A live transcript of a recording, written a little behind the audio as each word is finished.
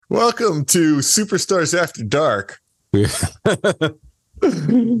Welcome to Superstars After Dark. The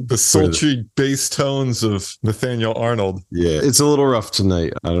sultry bass tones of Nathaniel Arnold. Yeah, it's a little rough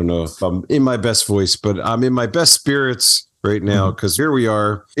tonight. I don't know if I'm in my best voice, but I'm in my best spirits right now because here we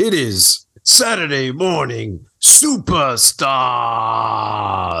are. It is Saturday morning. Superstars.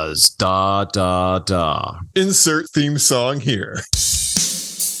 Da, da, da. Insert theme song here.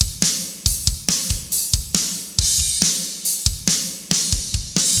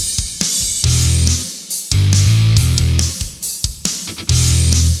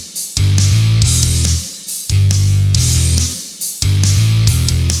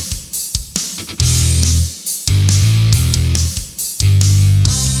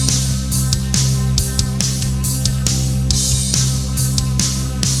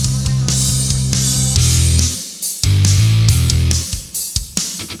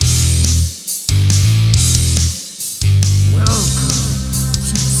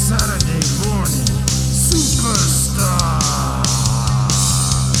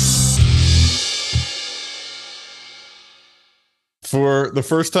 For the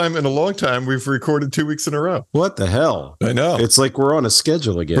first time in a long time, we've recorded 2 weeks in a row. What the hell? I know. It's like we're on a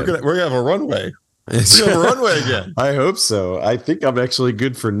schedule again. We're gonna have a runway. We're gonna have a runway again. I hope so. I think I'm actually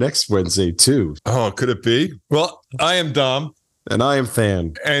good for next Wednesday, too. Oh, could it be? Well, I am Dom. And I am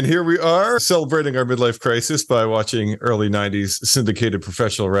Than. And here we are celebrating our midlife crisis by watching early 90s syndicated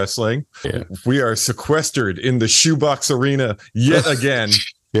professional wrestling. Yeah. We are sequestered in the shoebox arena yet again.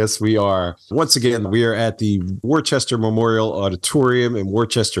 Yes, we are. Once again, we are at the Worcester Memorial Auditorium in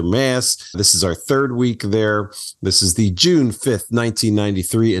Worcester, Mass. This is our third week there. This is the June 5th,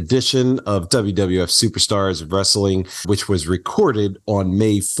 1993 edition of WWF Superstars of Wrestling, which was recorded on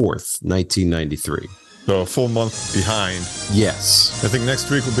May 4th, 1993. So a full month behind. Yes. I think next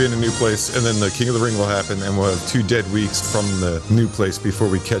week we'll be in a new place, and then the King of the Ring will happen, and we'll have 2 dead weeks from the new place before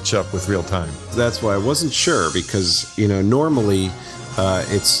we catch up with real time. That's why I wasn't sure because, normally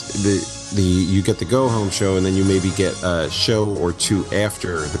it's the you get the go home show and then you maybe get a show or two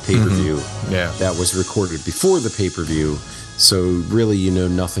after the pay-per-view. Yeah, that was recorded before the pay-per-view, so really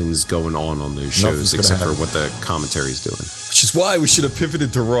nothing's going on those shows except for what the commentary is doing, which is why we should have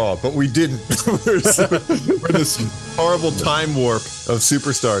pivoted to Raw, but we didn't. We're in this horrible time warp of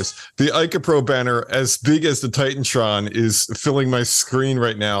Superstars. The ICAPRO banner, as big as the Titantron, is filling my screen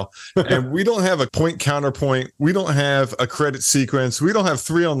right now. And we don't have a point counterpoint. We don't have a credit sequence. We don't have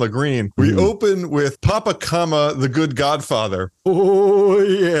 3 on the green. We open with Papa Kama, the Good Godfather. Oh,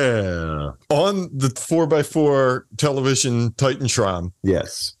 yeah. On the 4x4 television Titantron.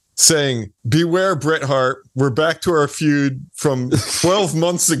 Yes. Saying, beware, Bret Hart. We're back to our feud from 12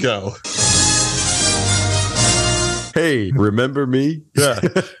 months ago. Hey, remember me? Yeah.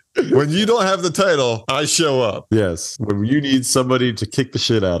 When you don't have the title, I show up. Yes. When you need somebody to kick the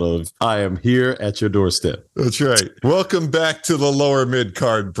shit out of, I am here at your doorstep. That's right. Welcome back to the lower mid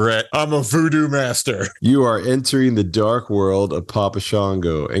card, Brett. I'm a voodoo master. You are entering the dark world of Papa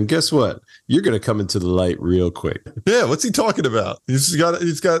Shango. And guess what? You're going to come into the light real quick. Yeah, what's he talking about? He's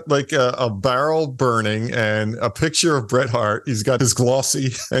got like a barrel burning and a picture of Bret Hart. He's got his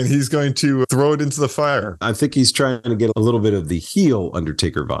glossy and he's going to throw it into the fire. I think he's trying to get a little bit of the heel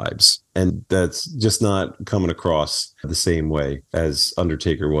Undertaker vibes. And that's just not coming across the same way as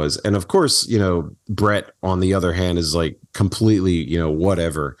Undertaker was. And of course, Bret, on the other hand, is like completely,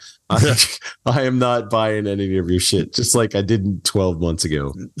 whatever. I am not buying any of your shit, just like I didn't 12 months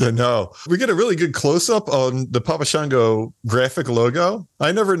ago. No. We get a really good close-up on the Papa Shango graphic logo.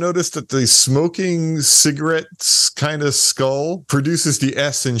 I never noticed that the smoking cigarettes kind of skull produces the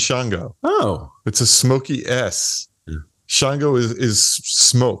S in Shango. Oh. It's a smoky S. Shango is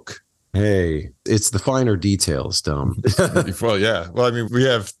smoke. Hey, it's the finer details, Dom. Well, yeah. Well, I mean, we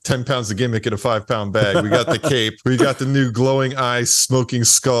have 10 pounds of gimmick in a 5-pound bag. We got the cape. We got the new glowing eye, smoking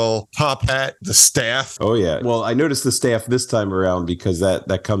skull, top hat, the staff. Oh, yeah. Well, I noticed the staff this time around because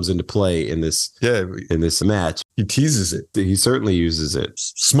that comes into play in this match. He teases it. He certainly uses it.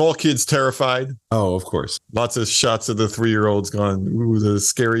 Small kids terrified. Oh, of course. Lots of shots of the 3-year-olds going, ooh, the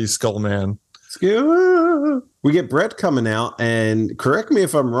scary skull man. We get Bret coming out, and correct me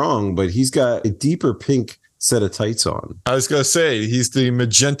if I'm wrong, but he's got a deeper pink set of tights on. I was going to say, he's the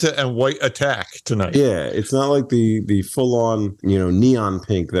magenta and white attack tonight. Yeah, it's not like the full-on, neon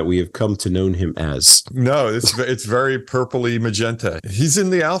pink that we have come to know him as. No, it's very purpley magenta. He's in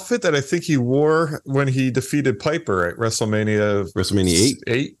the outfit that I think he wore when he defeated Piper at WrestleMania 8?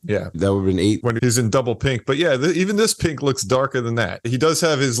 8? Yeah. That would have been 8. When he's in double pink. But yeah, even this pink looks darker than that. He does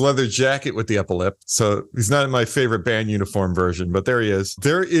have his leather jacket with the epaulette, so he's not in my favorite band uniform version, but there he is.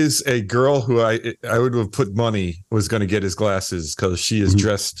 There is a girl who I would have put with money was going to get his glasses because she is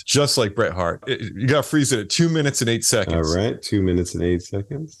dressed just like Bret Hart. You got to freeze it at 2 minutes and 8 seconds. All right. 2 minutes and 8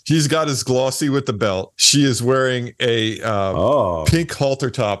 seconds. He's got his glossy with the belt. She is wearing a pink halter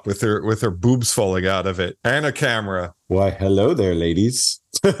top with her boobs falling out of it and a camera. Why, hello there, ladies.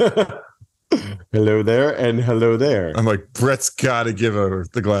 Hello there and hello there. I'm like, Bret's got to give her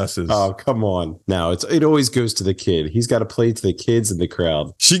the glasses. Oh, come on. Now, it always goes to the kid. He's got to play to the kids in the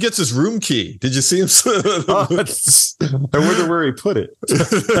crowd. She gets his room key. Did you see him? I wonder where he put it.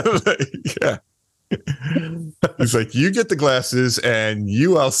 Yeah. He's like, you get the glasses and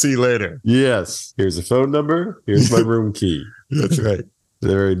I'll see later. Yes. Here's a phone number. Here's my room key. That's right.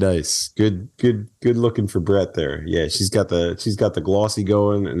 Very nice. Good looking for Bret there. Yeah, she's got the glossy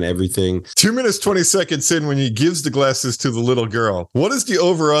going and everything. 2 minutes, 20 seconds in when he gives the glasses to the little girl. What is the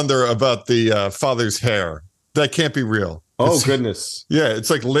over-under about the father's hair? That can't be real. Oh, goodness. Yeah,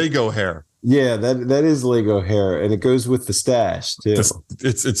 it's like Lego hair. Yeah, that is Lego hair, and it goes with the stash, too.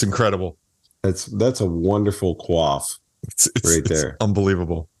 It's incredible. That's a wonderful coif. It's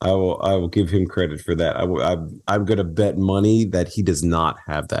unbelievable. I will give him credit for that. I'm going to bet money that he does not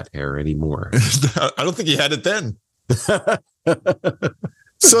have that hair anymore. I don't think he had it then.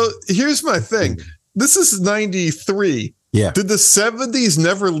 So here's my thing. This is 93. Yeah. Did the 70s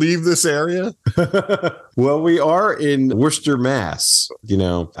never leave this area? Well, we are in Worcester, Mass. You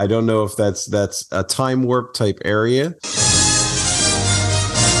know, I don't know if that's a time warp type area.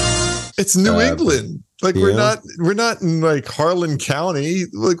 It's New England. Like we're not in like Harlan County.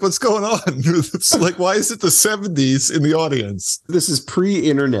 Like what's going on? It's like, why is it the 70s in the audience? This is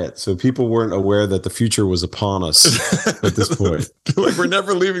pre-internet, so people weren't aware that the future was upon us at this point. Like we're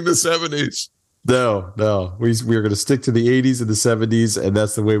never leaving the 70s. No. We're going to stick to the 80s and the 70s, and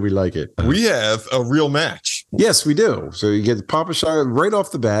that's the way we like it. We have a real match. Yes, we do. So you get Papa Shango right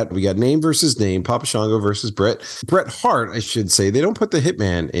off the bat. We got name versus name, Papa Shango versus Bret. Bret Hart, I should say. They don't put the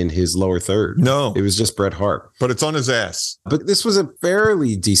Hitman in his lower third. No. It was just Bret Hart. But it's on his ass. But this was a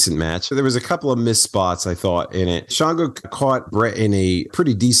fairly decent match. There was a couple of missed spots, I thought, in it. Shango caught Bret in a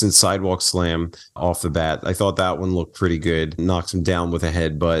pretty decent sidewalk slam off the bat. I thought that one looked pretty good. Knocks him down with a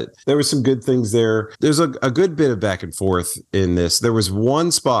headbutt. There were some good things there. There's a good bit of back and forth in this. There was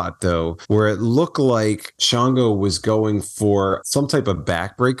one spot, though, where it looked like Shango was going for some type of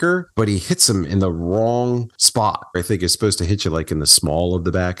backbreaker, but he hits him in the wrong spot. I think it's supposed to hit you like in the small of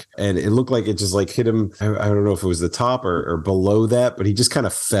the back. And it looked like it just like hit him. I don't know if it was the top or below that, but he just kind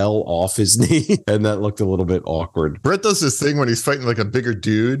of fell off his knee. And that looked a little bit awkward. Bret does this thing when he's fighting like a bigger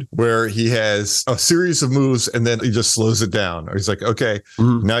dude where he has a series of moves and then he just slows it down. Or he's like, okay,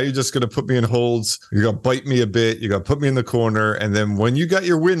 now you're just going to put me in holds. You're going to bite me a bit. You're going to put me in the corner. And then when you got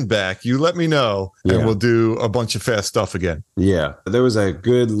your wind back, you let me know and we'll do a bunch of fast stuff again. Yeah. There was a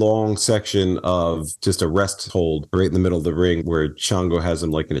good long section of just a rest hold right in the middle of the ring where Shango has him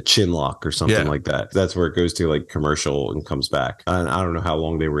like in a chin lock or something like that. That's where it goes to like commercial and comes back. And I don't know how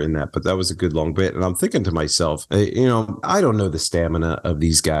long they were in that, but that was a good long bit. And I'm thinking to myself, I don't know the stamina of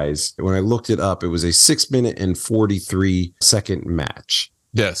these guys. When I looked it up, it was a 6 minute and 43 second match.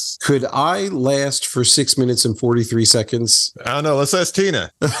 Yes. Could I last for 6 minutes and 43 seconds? I don't know. Let's ask Tina.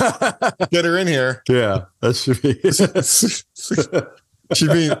 Get her in here. Yeah, that should be. She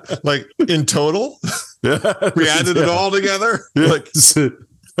mean like in total? We added it all together? Like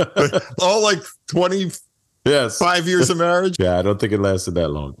all like 25 years of marriage? Yeah, I don't think it lasted that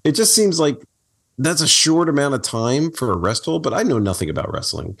long. It just seems like that's a short amount of time for a rest hold, but I know nothing about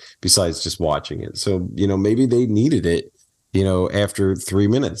wrestling besides just watching it. So, maybe they needed it. After 3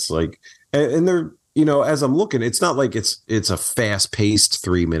 minutes, like, and they're, as I'm looking, it's not like it's a fast paced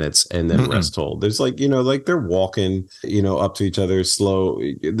 3 minutes and then rest hold. There's like, like they're walking, up to each other slow.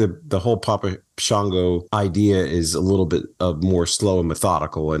 The whole Papa Shango idea is a little bit of more slow and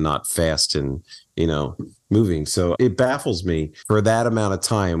methodical and not fast and, moving. So it baffles me for that amount of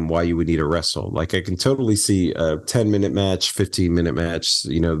time why you would need a rest hold. Like I can totally see a 10-minute match, 15-minute match.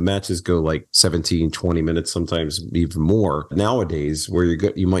 Matches go like 17, 20 minutes, sometimes even more nowadays where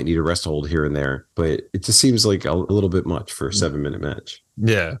you might need a rest hold here and there. But it just seems like a little bit much for a 7-minute match.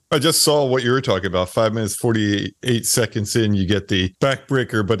 Yeah. I just saw what you were talking about. 5 minutes, 48 seconds in, you get the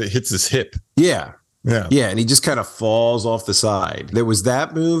backbreaker, but it hits his hip. Yeah. Yeah, and he just kind of falls off the side. There was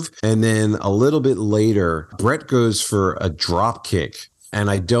that move, and then a little bit later, Bret goes for a drop kick, and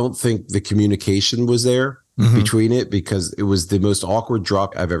I don't think the communication was there between it because it was the most awkward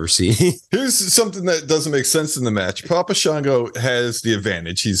drop I've ever seen. Here's something that doesn't make sense in the match. Papa Shango has the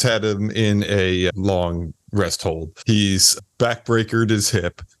advantage. He's had him in a long rest hold. He's backbreakered his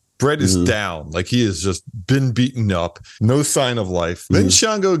hip. Brett is down. Like he has just been beaten up. No sign of life. Then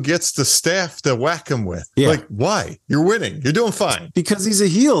Shango gets the staff to whack him with. Yeah. Like, why? You're winning. You're doing fine. Because he's a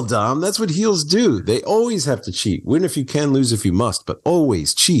heel, Dom. That's what heels do. They always have to cheat. Win if you can, lose if you must, but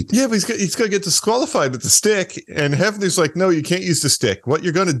always cheat. Yeah, but he's going to get disqualified with the stick. And Hefner's like, no, you can't use the stick. What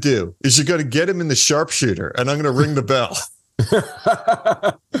you're going to do is you're going to get him in the sharpshooter, and I'm going to ring the bell.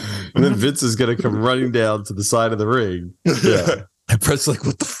 And then Vince is going to come running down to the side of the ring. Yeah. And Brett's like,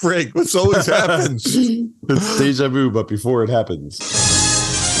 what the frig? What's always happens? It's deja vu, but before it happens.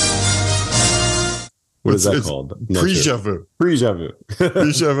 What is that called? Pre-ja vu. Pre-ja vu.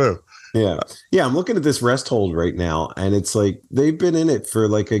 Pre-ja vu. Yeah. Yeah, I'm looking at this rest hold right now, and it's like they've been in it for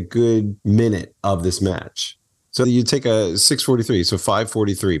like a good minute of this match. So you take a 6:43, so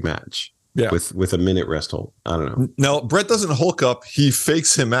 5:43 match. Yeah. With a minute rest hold. I don't know. Now, Brett doesn't Hulk up. He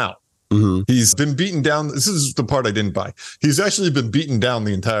fakes him out. Mm-hmm. He's been beaten down. This is the part I didn't buy. He's actually been beaten down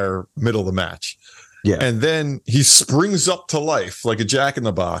the entire middle of the match. Yeah. And then he springs up to life like a jack in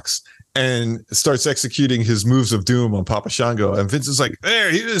the box and starts executing his moves of doom on Papa Shango. And Vince is like, there,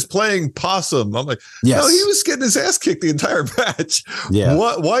 he was playing possum. I'm like, yes. No, he was getting his ass kicked the entire match. Yeah.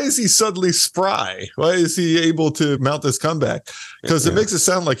 Why is he suddenly spry? Why is he able to mount this comeback? Because it makes it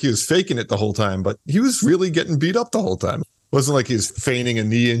sound like he was faking it the whole time, but he was really getting beat up the whole time. It wasn't like he was feigning a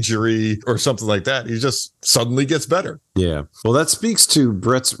knee injury or something like that. He just suddenly gets better. Yeah. Well, that speaks to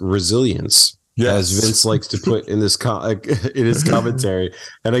Brett's resilience. Yes. As Vince likes to put in this in his commentary.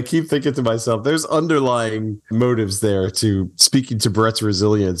 And I keep thinking to myself, there's underlying motives there to speaking to Brett's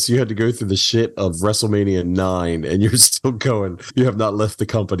resilience. You had to go through the shit of WrestleMania 9 and you're still going. You have not left the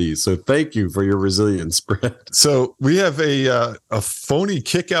company. So thank you for your resilience, Brett. So we have a phony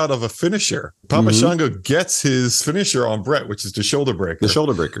kick out of a finisher. Papa Shango gets his finisher on Brett, which is the shoulder breaker. The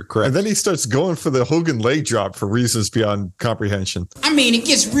shoulder breaker, correct. And then he starts going for the Hogan leg drop for reasons beyond comprehension. I mean, it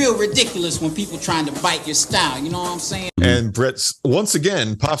gets real ridiculous when people trying to bite your style, you know what I'm saying? And Brett once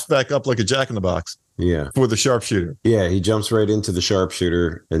again pops back up like a jack in the box. Yeah. For the sharpshooter. Yeah, he jumps right into the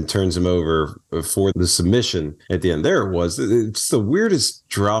sharpshooter and turns him over for the submission at the end. There it was. It's the weirdest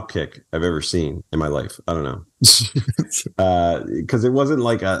drop kick I've ever seen in my life. I don't know. Because it wasn't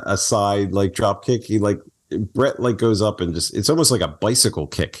like a side like drop kick. He like Brett like goes up and just it's almost like a bicycle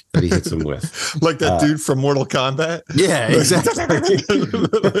kick that he hits him with. Like that dude from Mortal Kombat. Yeah, exactly.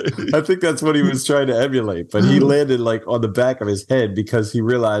 I think that's what he was trying to emulate, but he landed like on the back of his head because he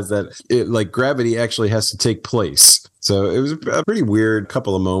realized that it like gravity actually has to take place. So it was a pretty weird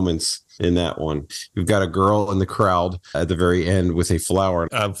couple of moments in that one. You've got a girl in the crowd at the very end with a flower.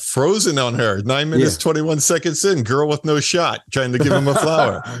 Frozen on her. 9 minutes, 21 seconds in. Girl with no shot trying to give him a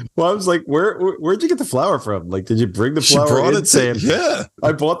flower. Well, I was like, where'd you get the flower from? Like, did you bring the flower? She brought it saying, yeah,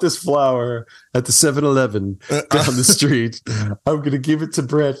 I bought this flower at the 7-Eleven down the street. I'm going to give it to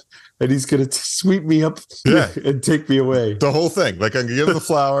Brett and he's going to sweep me up and take me away. The whole thing. Like, I'm going to give him the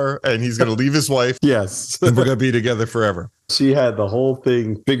flower and he's going to leave his wife. Yes. And we're going to be together forever. She had the whole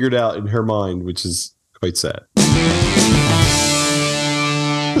thing figured out in her mind, which is quite sad.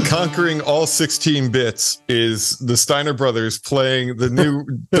 Conquering all 16 bits is the Steiner brothers playing the new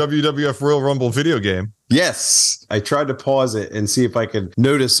WWF Royal Rumble video game. Yes. I tried to pause it and see if I could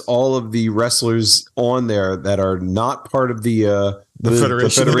notice all of the wrestlers on there that are not part of the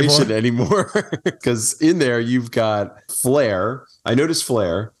Federation anymore. Because in there, you've got Flair. I noticed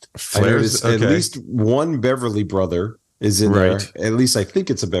Flair. I noticed at least one Beverly brother is in there. At least I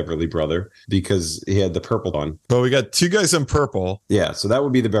think it's a Beverly brother because he had the purple on. But we got two guys in purple. Yeah, so that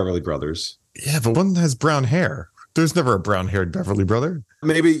would be the Beverly brothers. Yeah, but one has brown hair. There's never a brown-haired Beverly brother.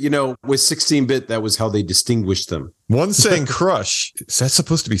 Maybe, with 16-bit, that was how they distinguished them. One saying Crush. Is that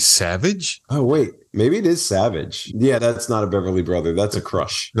supposed to be Savage? Oh, wait. Maybe it is Savage. Yeah, that's not a Beverly brother. That's a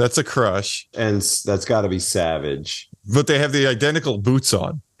Crush. That's a Crush. And that's got to be Savage. But they have the identical boots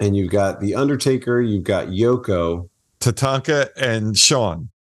on. And you've got The Undertaker. You've got Yoko. Tatanka and Shawn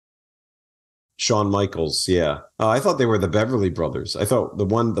Michaels, yeah. I thought they were the Beverly brothers. I thought the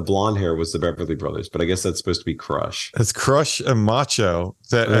blonde hair was the Beverly brothers, but I guess that's supposed to be Crush. It's Crush and Macho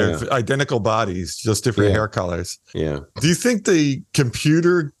that have identical bodies, just different hair colors. Yeah. Do you think the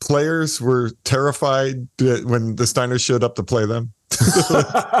computer players were terrified when the Steiners showed up to play them?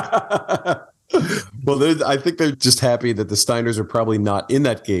 Well, I think they're just happy that the Steiners are probably not in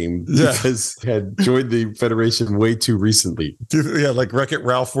that game because they had joined the Federation way too recently. Yeah, like Wreck-It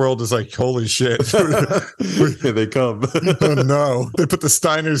Ralph World is like, holy shit. Here they come. Oh, no. They put the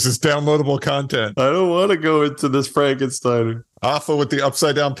Steiners as downloadable content. I don't want to go into this Frankensteiner. Alpha with the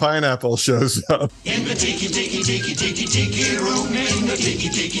upside down pineapple shows up. In the tiki room, in the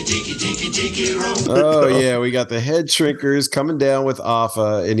tiki room. Oh yeah, we got the head shrinkers coming down with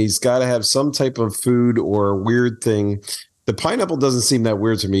Alpha, and he's got to have some type of food or weird thing. The pineapple doesn't seem that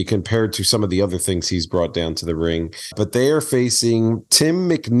weird to me compared to some of the other things he's brought down to the ring. But they are facing Tim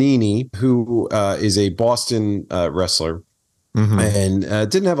McNeely, who is a Boston wrestler. Mm-hmm. And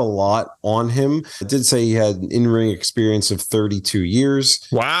didn't have a lot on him. It did say he had an in-ring experience of 32 years.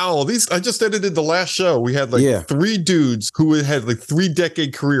 Wow. I just edited the last show. We had three dudes who had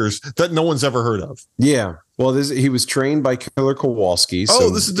 3-decade careers that no one's ever heard of. Yeah. Well, he was trained by Killer Kowalski. So,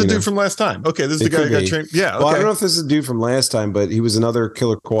 this is the dude from last time. Okay, this is the guy who got trained. Yeah. Well, I don't know if this is the dude from last time, but he was another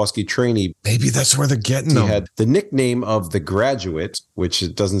Killer Kowalski trainee. Maybe that's where they're getting him. He had the nickname of the Graduate, which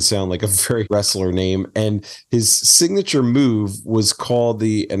it doesn't sound like a very wrestler name, and his signature move was called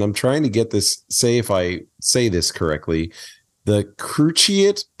and I'm trying to get this, say if I say this correctly, the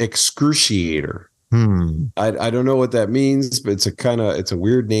Cruciate Excruciator. I don't know what that means, but it's a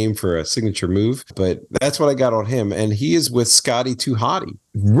weird name for a signature move, but that's what I got on him. And he is with Scotty 2 Hotty.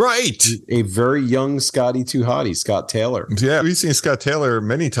 Right. A very young Scotty 2 Hotty, Scott Taylor. Yeah, we've seen Scott Taylor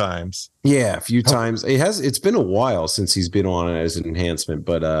many times. Yeah, a few times. It's been a while since he's been on as an enhancement,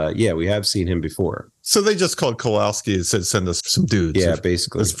 but yeah, we have seen him before. So they just called Kowalski and said, send us some dudes. Yeah,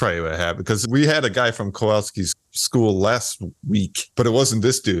 basically. That's probably what happened, because we had a guy from Kowalski's school last week, but it wasn't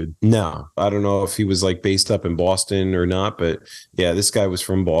this dude. No, I don't know if he was based up in Boston or not, but yeah, this guy was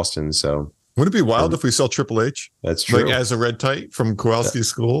from Boston, so. Would it be wild if we saw Triple H? That's true. As a red tight from Kowalski's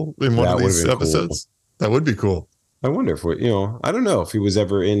school in one of these episodes? Cool. That would be cool. I wonder if I don't know if he was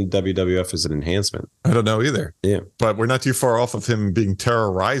ever in WWF as an enhancement. I don't know either. Yeah. But we're not too far off of him being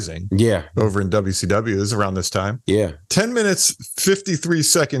terrorizing. Yeah. Over in WCW is around this time. Yeah. 10 minutes, 53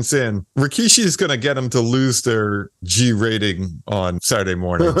 seconds in, Rikishi is going to get them to lose their G rating on Saturday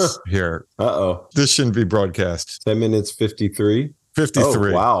mornings here. Uh-oh. This shouldn't be broadcast. 10 minutes, 53? 53.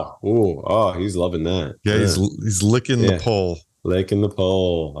 Oh, wow. Ooh, oh, he's loving that. Yeah, he's licking the pole. Licking the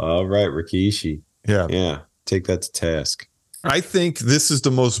pole. All right, Rikishi. Yeah. Yeah. Take that to task. I think this is the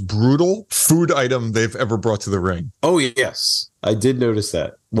most brutal food item they've ever brought to the ring. Oh, yes. I did notice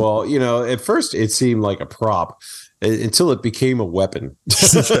that. Well, at first it seemed like a prop until it became a weapon.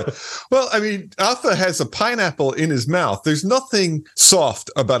 Well, I mean, Alpha has a pineapple in his mouth. There's nothing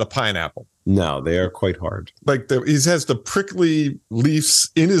soft about a pineapple. No, they are quite hard. He has the prickly leaves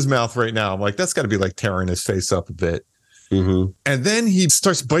in his mouth right now. I'm like, that's got to be tearing his face up a bit. Mm-hmm. And then he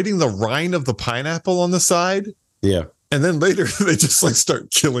starts biting the rind of the pineapple on the side. Yeah. And then later they just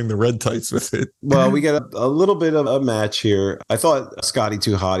start killing the red tights with it. Well, we got a little bit of a match here. I thought Scotty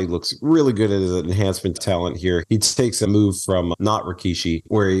 2 Hotty looks really good as an enhancement talent here. He takes a move from not Rikishi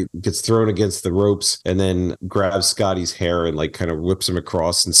where he gets thrown against the ropes and then grabs Scotty's hair and kind of whips him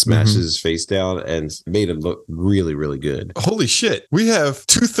across and smashes his face down and made him look really, really good. Holy shit. We have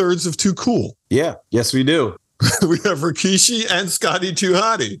 2/3 of Too Cool. Yeah. Yes, we do. We have Rikishi and Scotty 2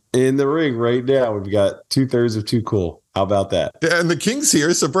 Hotty in the ring right now. We've got 2/3 of Too Cool. How about that? Yeah, and the King's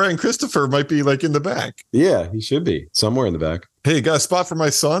here, so Brian Christopher might be in the back. Yeah, he should be somewhere in the back. Hey, you got a spot for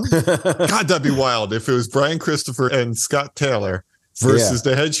my son? God, that'd be wild if it was Brian Christopher and Scott Taylor versus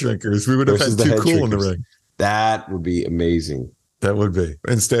the Head Shrinkers. We would have had Too Cool in the ring. That would be amazing. That would be.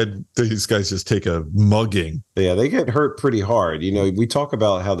 Instead, these guys just take a mugging. Yeah, they get hurt pretty hard. We talk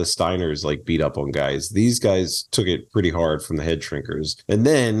about how the Steiners beat up on guys. These guys took it pretty hard from the Head Shrinkers. And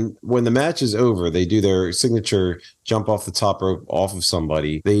then when the match is over, they do their signature jump off the top rope off of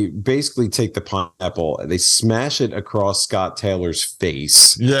somebody. They basically take the pineapple and they smash it across Scott Taylor's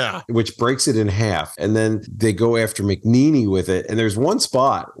face. Yeah. Which breaks it in half. And then they go after McNeely with it. And there's one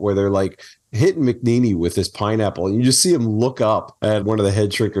spot where they're hitting McNeely with this pineapple, and you just see him look up at one of the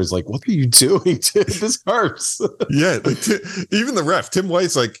Head Shrinkers what are you doing? This hurts. Yeah, even the ref, Tim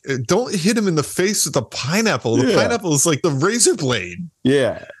White's don't hit him in the face with the pineapple. The pineapple is like the razor blade.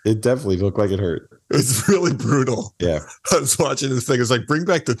 Yeah, it definitely looked like it hurt. It's really brutal. Yeah. I was watching this thing. It's bring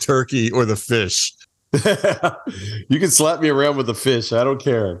back the turkey or the fish. You can slap me around with the fish. I don't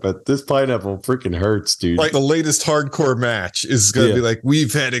care. But this pineapple freaking hurts, dude. The latest hardcore match is going to be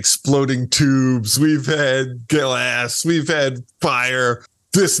we've had exploding tubes. We've had glass. We've had fire.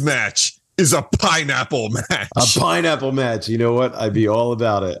 This match is a pineapple match. A pineapple match. You know what? I'd be all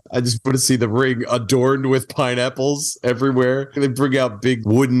about it. I just want to see the ring adorned with pineapples everywhere. They bring out big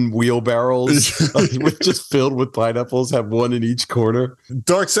wooden wheelbarrows just filled with pineapples, have one in each corner.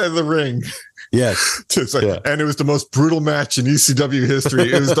 Dark side of the ring. Yes. And it was the most brutal match in ECW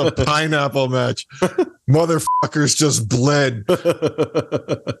history. It was the pineapple match. Motherfuckers just bled.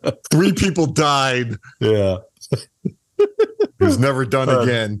 3 people died. Yeah. Who's never done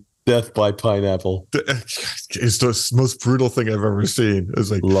again. Death by pineapple. It's the most brutal thing I've ever seen. It's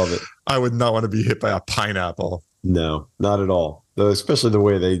like, Love it. I would not want to be hit by a pineapple. No, not at all. Though, especially the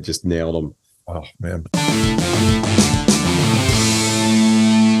way they just nailed him. Oh, man.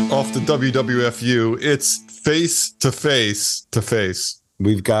 Off the WWFU, it's face to face to face.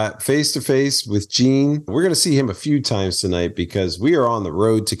 We've got face to face with Gene. We're going to see him a few times tonight because we are on the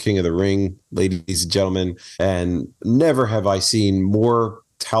road to King of the Ring, ladies and gentlemen. And never have I seen more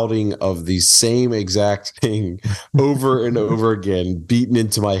touting of the same exact thing over and over again, beaten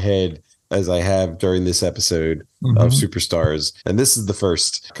into my head as I have during this episode of Superstars. And this is the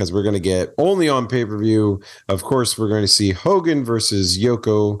first, because we're going to get only on pay-per-view. Of course, we're going to see Hogan versus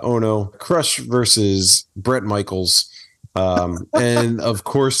Yoko Ono, Crush versus Bret Michaels, and of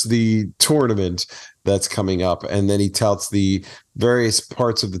course the tournament that's coming up. And then he touts the various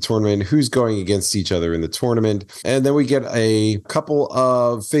parts of the tournament, who's going against each other in the tournament. And then we get a couple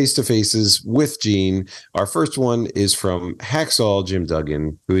of face-to-faces with Gene. Our first one is from Hacksaw Jim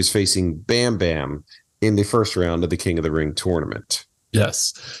Duggan, who is facing Bam Bam in the first round of the King of the Ring tournament.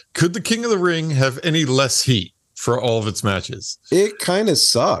 Yes. Could the King of the Ring have any less heat for all of its matches? It kind of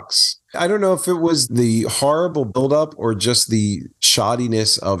sucks. I don't know if it was the horrible buildup or just the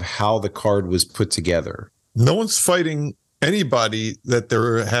shoddiness of how the card was put together. No one's fighting anybody that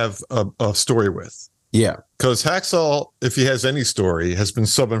they have a story with. Yeah. Because Hacksaw, if he has any story, has been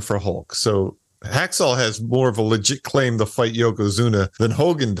subbing for Hulk. So Hacksaw has more of a legit claim to fight Yokozuna than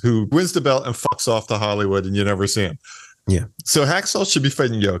Hogan, who wins the belt and fucks off to Hollywood and you never see him. Yeah. So Hacksaw should be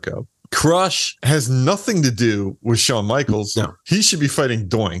fighting Yoko. Crush has nothing to do with Shawn Michaels. No. He should be fighting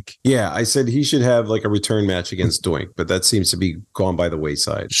Doink. Yeah, I said he should have like a return match against Doink, but that seems to be gone by the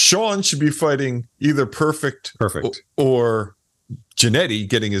wayside. Shawn should be fighting either Perfect or Jannetty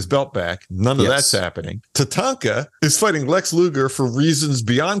getting his belt back. None of that's happening. Tatanka is fighting Lex Luger for reasons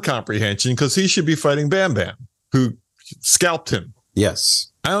beyond comprehension because he should be fighting Bam Bam, who scalped him. Yes.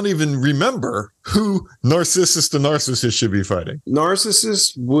 I don't even remember who Narcissus the Narcissist should be fighting.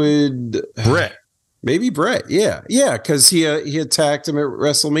 Narcissus would... Bret. Maybe Bret. Yeah. Yeah, because he attacked him at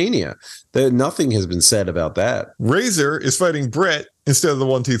WrestleMania. Nothing has been said about that. Razor is fighting Bret instead of the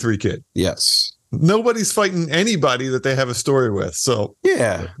 1, 2, 3 Kid. Yes. Nobody's fighting anybody that they have a story with. So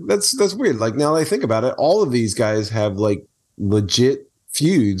yeah, that's weird. Like now that I think about it, all of these guys have like legit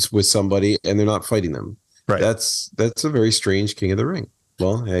feuds with somebody and they're not fighting them. Right. That's a very strange King of the Ring.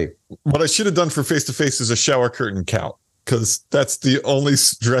 Well, hey. What I should have done for face-to-face is a shower curtain count, because that's the only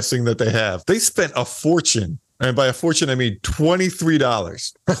dressing that they have. They spent a fortune, and by a fortune, I mean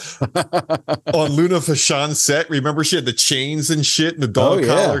 $23 on Luna Vachon's set. Remember, she had the chains and shit and the dog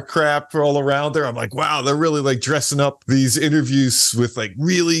collar crap all around her. I'm like, wow, they're really like dressing up these interviews with like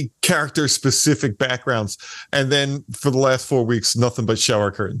really character-specific backgrounds. And then for the last 4 weeks, nothing but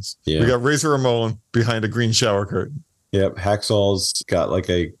shower curtains. Yeah. We got Razor Ramon behind a green shower curtain. Yep, Hacksaw's got like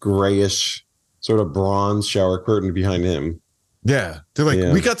a grayish sort of bronze shower curtain behind him. Yeah. They're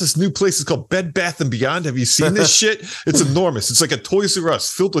like, we got this new place. It's called Bed Bath & Beyond. Have you seen this shit? It's enormous. It's like a Toys R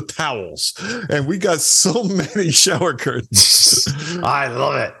Us filled with towels. And we got so many shower curtains. I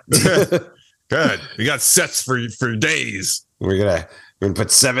love it. Good. We got sets for days. We're gonna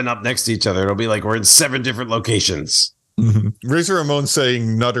put 7 up next to each other. It'll be like we're in 7 different locations. Razor Ramon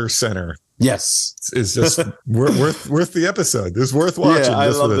saying Nutter Center. Yes, it's just worth the episode. It's worth watching. Yeah, I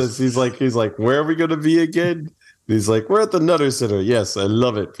love this. He's like, where are we going to be again? He's like, we're at the Nutter Center. Yes, I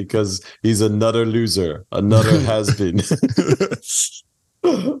love it because he's a nutter loser, a nutter has been.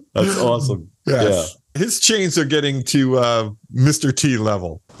 That's awesome. Yes. Yeah, his chains are getting to Mr. T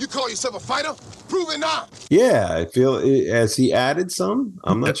level. You call yourself a fighter? Prove it now. Yeah, I feel has he added some?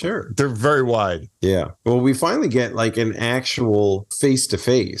 I'm not sure. They're very wide. Yeah. Well, we finally get like an actual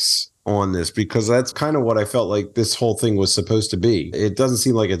face-to-face on this because that's kind of what I felt like this whole thing was supposed to be. It doesn't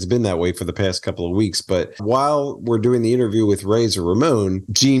seem like it's been that way for the past couple of weeks, but while we're doing the interview with Razor Ramon,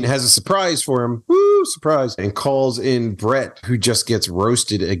 Gene has a surprise for him. Woo, surprise. And calls in Bret, who just gets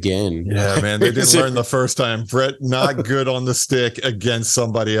roasted again. Yeah, man, they didn't learn the first time. Bret not good on the stick against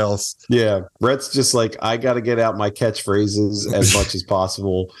somebody else. Yeah, Bret's just like, I got to get out my catchphrases as much as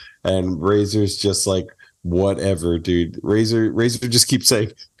possible. And Razor's just like, whatever, dude. Razor just keeps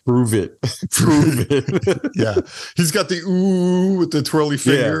saying, prove it. Prove it. Yeah. He's got the ooh with the twirly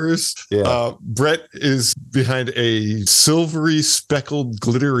fingers. Yeah. Bret is behind a silvery, speckled,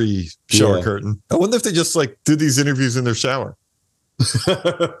 glittery shower curtain. I wonder if they just like did these interviews in their shower.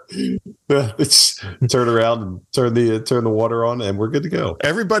 Turn around and turn the water on and we're good to go.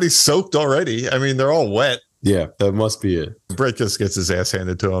 Everybody's soaked already. I mean, they're all wet. Yeah, that must be it. Brett just gets his ass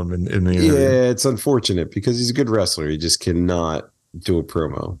handed to him in the interview. Yeah, it's unfortunate because he's a good wrestler. He just cannot do a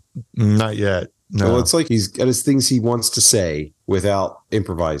promo. Not yet. No. Well, it's like he's got his things he wants to say without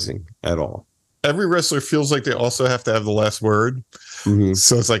improvising at all. Every wrestler feels like they also have to have the last word. Mm-hmm.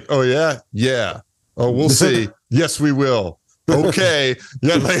 So it's like, oh, yeah. Yeah. Oh, we'll see. Yes, we will. Okay.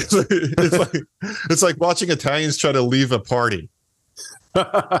 Yeah. It's like watching Italians try to leave a party.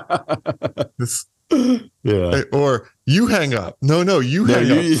 Yeah. Or you hang up. No, you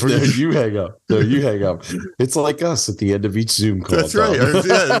hang up. You hang up. No, you hang up. It's like us at the end of each Zoom call. That's right.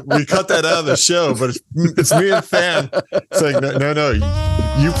 Yeah, we cut that out of the show, but it's me and Fan saying, no,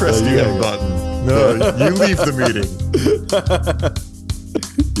 you press the end button. No, you leave the meeting.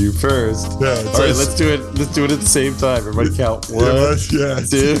 You first. Yeah, all right, let's do it. Let's do it at the same time. Everybody count. 1,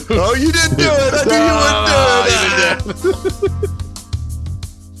 2. Oh, you didn't do it. I knew you wouldn't do it.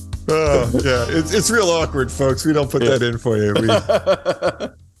 Oh, yeah. It's real awkward, folks. We don't put that in for you.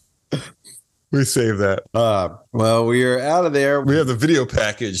 We save that. Well, we are out of there. We have the video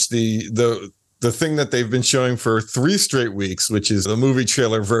package, the thing that they've been showing for 3 straight weeks, which is the movie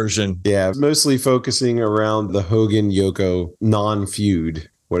trailer version. Yeah, mostly focusing around the Hogan-Yoko non-feud,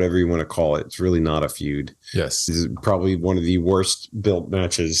 whatever you want to call it. It's really not a feud. Yes. This is probably one of the worst built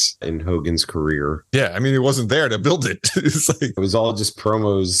matches in Hogan's career. Yeah, I mean, he wasn't there to build it. It was all just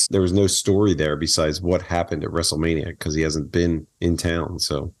promos. There was no story there besides what happened at WrestleMania because he hasn't been in town.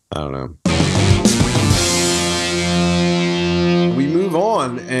 So, I don't know. We move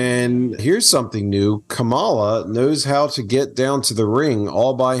on, and here's something new. Kamala knows how to get down to the ring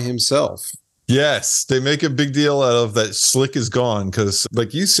all by himself. Yes, they make a big deal out of that Slick is gone because,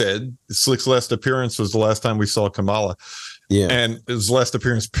 like you said, Slick's last appearance was the last time we saw Kamala. Yeah. And his last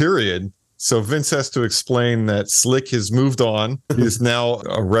appearance, period. So Vince has to explain that Slick has moved on. He is now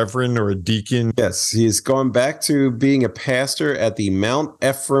a reverend or a deacon. Yes, he has gone back to being a pastor at the Mount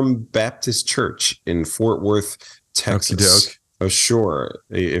Ephraim Baptist Church in Fort Worth, Texas. Okey-doke. Oh, sure.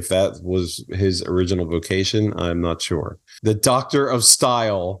 If that was his original vocation, I'm not sure. The Doctor of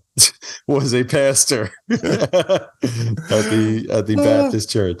Style was a pastor at the Baptist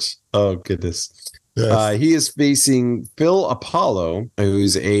Church. Oh, goodness. Yes. He is facing Phil Apollo,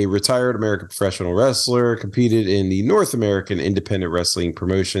 who's a retired American professional wrestler, competed in the North American independent wrestling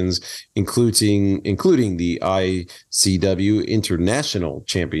promotions, including the ICW International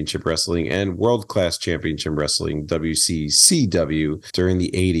Championship Wrestling and World Class Championship Wrestling, WCCW, during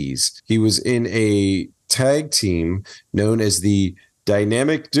the 80s. He was in a tag team known as the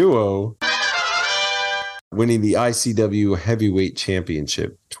Dynamic Duo, winning the ICW Heavyweight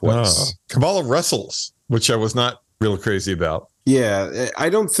Championship twice. Kamala wrestles, which I was not real crazy about. Yeah, I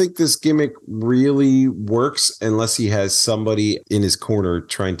don't think this gimmick really works unless he has somebody in his corner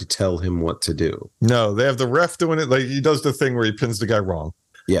trying to tell him what to do. No, they have the ref doing it. Like, he does the thing where he pins the guy wrong.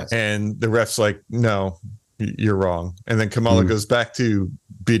 Yes. And the ref's like, no, you're wrong. And then Kamala goes back to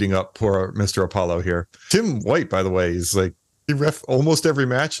beating up poor Mr. Apollo here. Tim White, by the way, is like, he ref almost every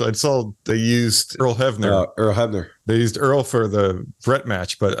match. I saw they used Earl Hebner. They used Earl for the Brett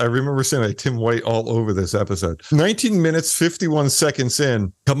match, but I remember seeing like Tim White all over this episode. 19 minutes, 51 seconds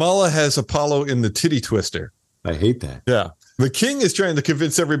in, Kamala has Apollo in the titty twister. I hate that. Yeah. The King is trying to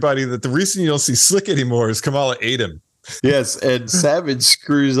convince everybody that the reason you don't see Slick anymore is Kamala ate him. Yes, and Savage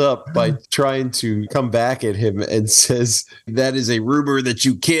screws up by trying to come back at him and says, that is a rumor that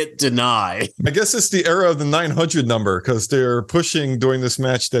you can't deny. I guess it's the era of the 900 number because they're pushing during this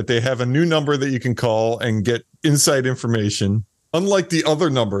match that they have a new number that you can call and get inside information. Unlike the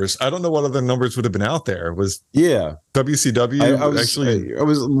other numbers, I don't know what other numbers would have been out there. WCW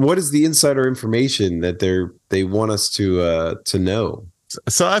what is the insider information that they want us to know?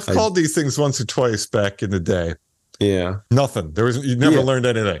 So I've called these things once or twice back in the day. Yeah, nothing. You never learned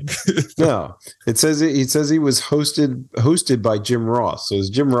anything. No, it says he was hosted by Jim Ross. So is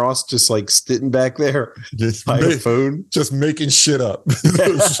Jim Ross just like sitting back there by a phone, just making shit up?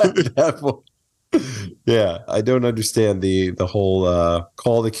 Yeah, I don't understand the whole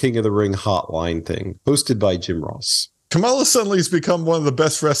call the King of the Ring hotline thing. Hosted by Jim Ross. Kamala suddenly has become one of the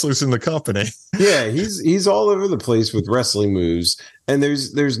best wrestlers in the company. Yeah, he's all over the place with wrestling moves, and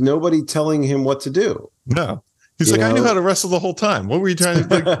there's nobody telling him what to do. No. He's I knew how to wrestle the whole time. What were you trying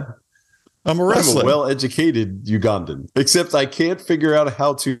to do? I'm a wrestler. I'm a well-educated Ugandan, except I can't figure out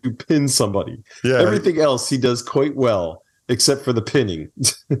how to pin somebody. Yeah. Everything else he does quite well, except for the pinning.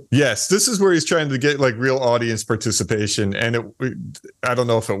 Yes, this is where he's trying to get like real audience participation. And I don't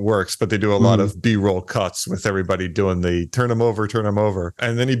know if it works, but they do a lot of B-roll cuts with everybody doing the turn him over.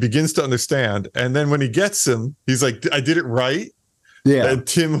 And then he begins to understand. And then when he gets him, he's like, I did it right. Yeah. And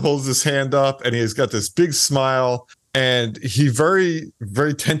Tim holds his hand up and he's got this big smile. And he very,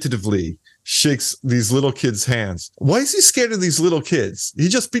 very tentatively shakes these little kids' hands. Why is he scared of these little kids? He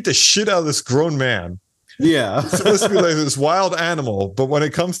just beat the shit out of this grown man. Yeah. He's supposed to be like this wild animal, but when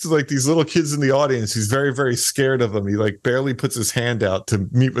it comes to like these little kids in the audience, he's very, very scared of them. He like barely puts his hand out to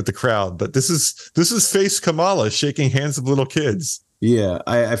meet with the crowd. But this is face Kamala shaking hands of little kids. Yeah.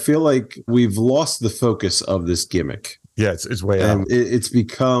 I feel like we've lost the focus of this gimmick. Yeah, it's way out. It's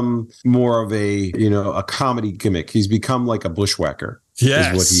become more of a comedy gimmick. He's become like a bushwhacker.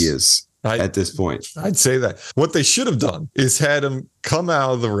 Yes. Is what he is at this point. I'd say that. What they should have done is had him come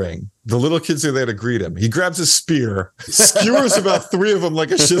out of the ring. The little kids are there to greet him. He grabs a spear, skewers about 3 of them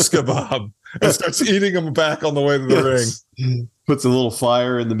like a shish kebab, and starts eating them back on the way to the ring. Puts a little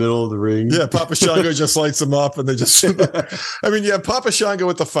fire in the middle of the ring. Yeah, Papa Shango just lights them up, and they just. I mean, you have Papa Shango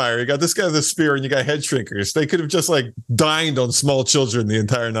with the fire. You got this guy with the spear, and you got head shrinkers. They could have just like dined on small children the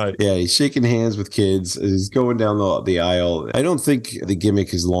entire night. Yeah, he's shaking hands with kids. He's going down the aisle. I don't think the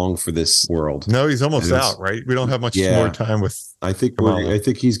gimmick is long for this world. No, he's almost out, right? We don't have much more time with. I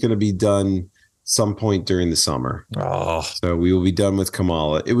think he's going to be done some point during the summer. Oh, so we will be done with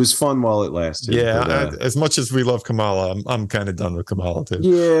Kamala. It was fun while it lasted. Yeah, but, as much as we love Kamala, I'm kind of done with Kamala too.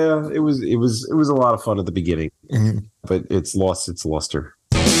 Yeah, it was a lot of fun at the beginning, but it's lost its luster.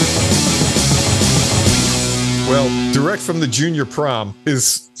 Well, direct from the junior prom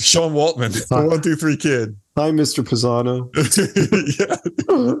is Sean Waltman, the 1, 2, 3 kid. Hi, Mr. Pisano. Yeah.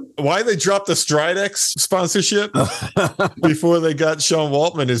 Why they dropped the Stridex sponsorship before they got Sean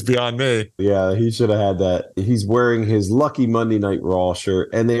Waltman is beyond me. Yeah, he should have had that. He's wearing his lucky Monday Night Raw shirt,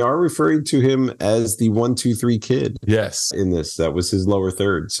 and they are referring to him as the 1, 2, 3 kid. Yes. In this, that was his lower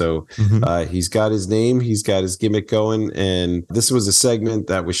third. So he's got his name, he's got his gimmick going, and this was a segment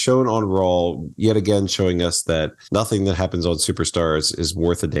that was shown on Raw, yet again showing us that nothing that happens on Superstars is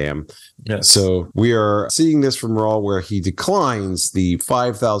worth a damn. Yes. So we are seeing this from Raw where he declines the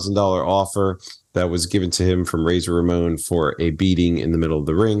 $5,000 offer that was given to him from Razor Ramon for a beating in the middle of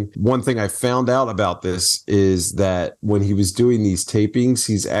the ring. One thing I found out about this is that when he was doing these tapings,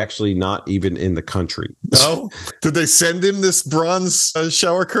 he's actually not even in the country. Oh, did they send him this bronze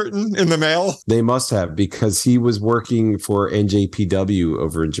shower curtain in the mail? They must have, because he was working for NJPW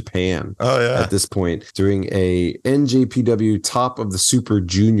over in Japan. Oh, yeah. At this point, doing a NJPW Top of the Super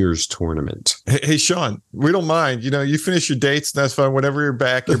Juniors tournament. Hey, Sean, we don't mind. You know, you finish your dates, and that's fine. Whenever you're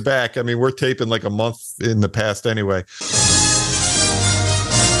back, you're back. I mean, we're taping like a month in the past anyway.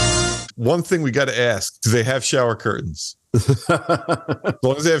 One thing we got to ask, do they have shower curtains? As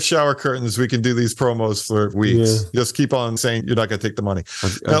long as they have shower curtains, we can do these promos for weeks. Yeah. Just keep on saying you're not going to take the money.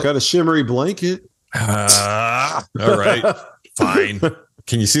 I've got a shimmery blanket. All right, fine.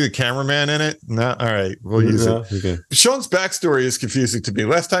 Can you see the cameraman in it? No. All right. We'll use it. Okay. Sean's backstory is confusing to me.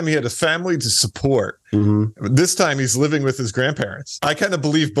 Last time he had a family to support. This time he's living with his grandparents. I kind of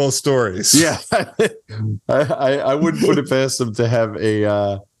believe both stories. Yeah. I wouldn't put it past him to have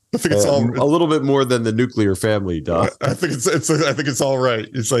I think it's all a little bit more than the nuclear family, Doc. I think it's all right.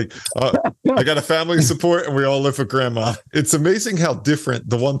 It's like I got a family support, and we all live with grandma. It's amazing how different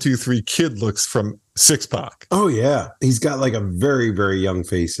the 1, 2, 3 kid looks from Six Pac. Oh yeah, he's got like a very, very young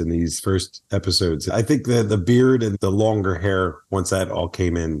face in these first episodes. I think the beard and the longer hair, once that all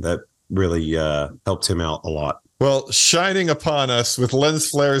came in, that really helped him out a lot. Well, shining upon us with lens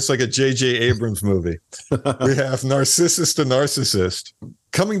flares like a J.J. Abrams movie, we have Narcissus the Narcissist.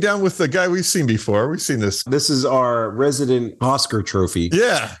 Coming down with the guy we've seen before. We've seen this. This is our resident Oscar trophy.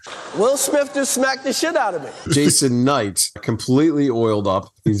 Yeah. Will Smith just smacked the shit out of me. Jason Knight, completely oiled up.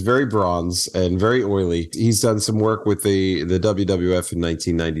 He's very bronze and very oily. He's done some work with the WWF in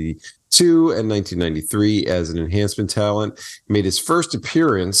 1992 and 1993 as an enhancement talent. He made his first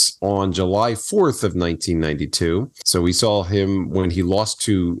appearance on July 4th of 1992. So we saw him when he lost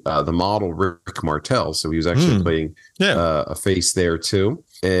to the model Rick Martel. So he was actually playing a face there too.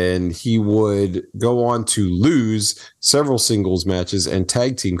 And he would go on to lose several singles matches and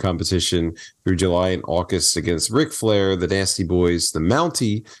tag team competition through July and August against Ric Flair, the Nasty Boys, the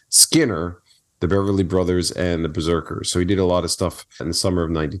Mountie, Skinner, the Beverly Brothers, and the Berserkers. So he did a lot of stuff in the summer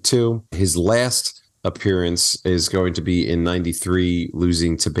of 92. His last appearance is going to be in 93,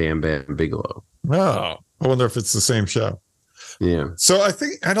 losing to Bam Bam Bigelow. Oh, I wonder if it's the same show. Yeah. So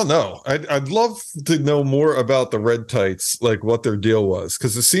I don't know. I'd love to know more about the Red Tights, like what their deal was,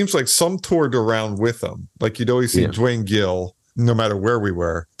 because it seems like some toured around with them. Like you'd always see Dwayne Gill, no matter where we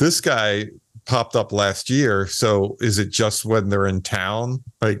were. This guy popped up last year. So is it just when they're in town?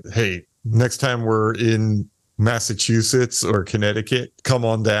 Like, hey, next time we're in Massachusetts or Connecticut, come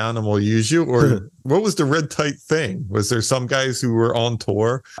on down and we'll use you? Or what was the red tight thing? Was there some guys who were on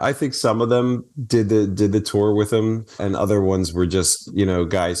tour? I think some of them did the tour with him, and other ones were just,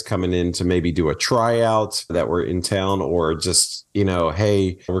 guys coming in to maybe do a tryout that were in town, or just,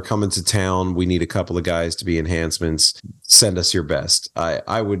 hey, we're coming to town. We need a couple of guys to be enhancements. Send us your best.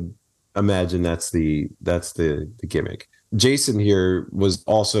 I would imagine that's the gimmick. Jason here was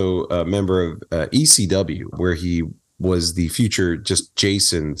also a member of ECW, where he was the future just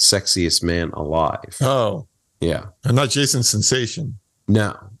Jason, sexiest man alive. Oh, yeah. And not Jason Sensation.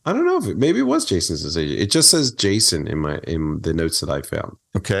 No, I don't know if maybe it was Jason Sensation. It just says Jason in the notes that I found.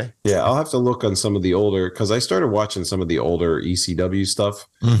 Okay. Yeah, I'll have to look on some of the older, because I started watching some of the older ECW stuff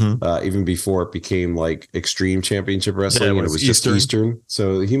even before it became like Extreme Championship Wrestling, and it was just Eastern.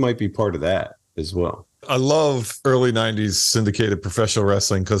 So he might be part of that as well. I love early 90s syndicated professional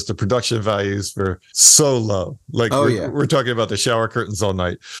wrestling because the production values were so low. Like we're talking about the shower curtains all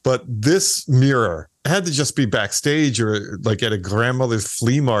night. But this mirror had to just be backstage or like at a grandmother's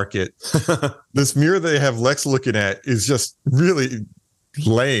flea market. This mirror they have Lex looking at is just really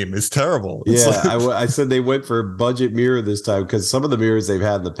lame. It's terrible. It's I said they went for a budget mirror this time because some of the mirrors they've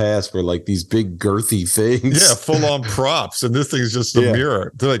had in the past were like these big girthy things. Yeah, full on props. And this thing's just a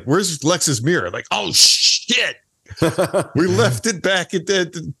mirror. They're like, where's Lex's mirror? Like, oh shit. We left it back at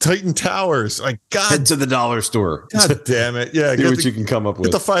the Titan Towers. Like, God. Head to the dollar store. God damn it. Yeah. See what you can come up with.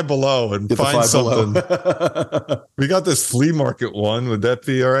 Get the Five Below and find something. We got this flea market one. Would that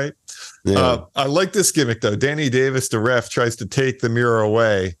be all right? Yeah. I like this gimmick though. Danny Davis, the ref, tries to take the mirror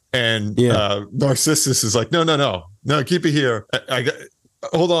away, and Narcissus is like, no, keep it here. I got.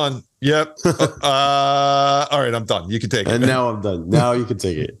 Hold on. Yep. All right, I'm done. You can take it. And now I'm done. Now you can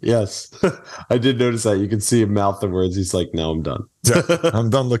take it. Yes, I did notice that. You can see him mouth the words. He's like, "Now I'm done." Yeah, I'm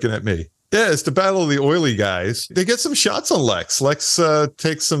done looking at me. Yeah, it's the battle of the oily guys. They get some shots on Lex. Lex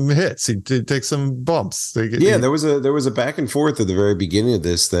takes some hits. He takes some bumps. There was a back and forth at the very beginning of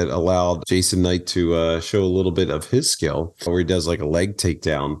this that allowed Jason Knight to show a little bit of his skill, where he does like a leg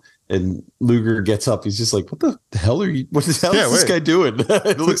takedown. And Luger gets up. He's just like, "What the hell are you? What the hell is this guy doing?"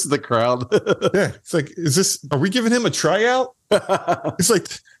 He looks at the crowd. Yeah, it's like, are we giving him a tryout? He's like,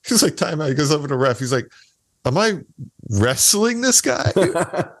 time out. He goes over to ref. He's like, "Am I wrestling this guy?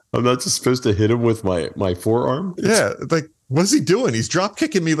 I'm not just supposed to hit him with my forearm." Yeah, like, what is he doing? He's drop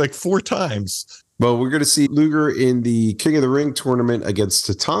kicking me like 4 times. Well, we're going to see Luger in the King of the Ring tournament against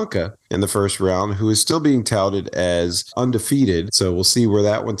Tatanka in the first round, who is still being touted as undefeated. So we'll see where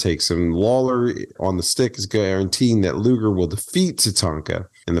that one takes him. Lawler on the stick is guaranteeing that Luger will defeat Tatanka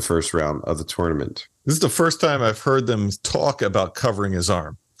in the first round of the tournament. This is the first time I've heard them talk about covering his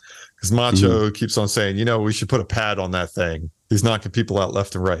arm. Because Macho keeps on saying, we should put a pad on that thing. He's knocking people out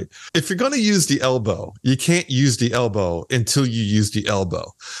left and right. If you're going to use the elbow, you can't use the elbow until you use the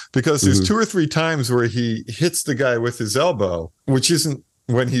elbow. Because there's 2 or 3 times where he hits the guy with his elbow, which isn't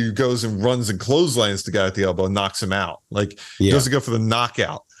when he goes and runs and clotheslines the guy at the elbow and knocks him out. Like, he doesn't go for the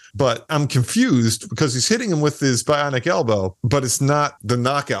knockout. But I'm confused because he's hitting him with his bionic elbow, but it's not the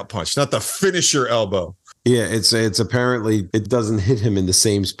knockout punch, not the finisher elbow. Yeah, it's apparently it doesn't hit him in the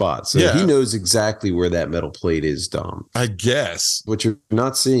same spot. So he knows exactly where that metal plate is, Dom. I guess. What you're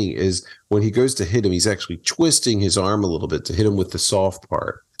not seeing is when he goes to hit him, he's actually twisting his arm a little bit to hit him with the soft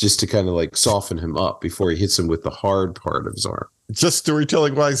part, just to kind of like soften him up before he hits him with the hard part of his arm. Just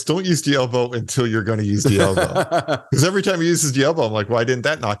storytelling wise, don't use the elbow until you're going to use the elbow. Because every time he uses the elbow, I'm like, why didn't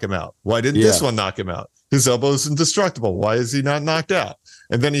that knock him out? Why didn't this one knock him out? His elbow is indestructible. Why is he not knocked out?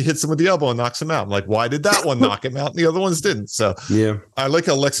 And then he hits him with the elbow and knocks him out. I'm like, why did that one knock him out and the other ones didn't? So I like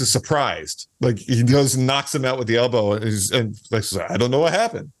how Lex is surprised. Like, he goes and knocks him out with the elbow, and Lex is like, I don't know what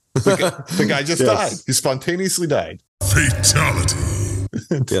happened. The guy just died. He spontaneously died. Fatality.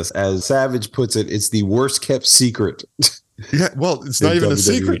 Yes, as Savage puts it, it's the worst kept secret. Yeah, well, it's not even a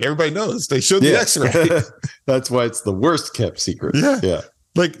secret. Everybody knows. They showed the X-ray. That's why it's the worst kept secret. Yeah.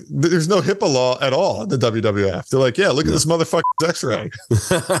 Like, there's no HIPAA law at all in the WWF. They're like, look at this motherfucker's X-ray.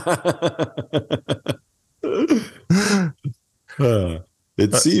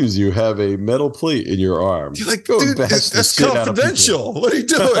 It seems you have a metal plate in your arm. You're like, dude, that's confidential. What are you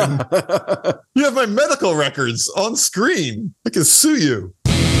doing? You have my medical records on screen. I can sue you.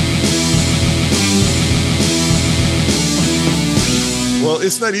 Well,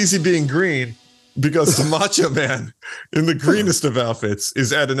 it's not easy being green because the Macho Man in the greenest of outfits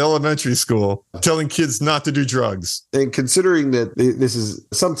is at an elementary school telling kids not to do drugs. And considering that this is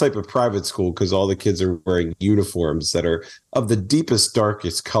some type of private school because all the kids are wearing uniforms that are of the deepest,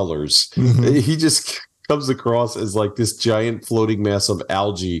 darkest colors, he just comes across as like this giant floating mass of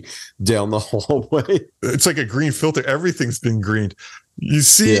algae down the hallway. It's like a green filter. Everything's been greened. You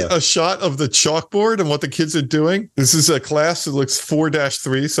see a shot of the chalkboard and what the kids are doing. This is a class that looks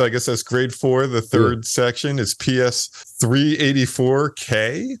 4-3. So I guess that's grade 4. The third section is PS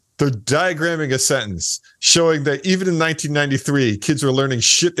 384K. They're diagramming a sentence showing that even in 1993, kids were learning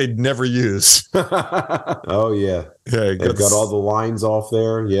shit they'd never use. Oh, yeah. Yeah, They've got all the lines off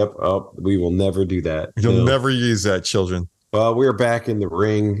there. Yep. Oh, we will never do that. You'll never use that, children. Well, we're back in the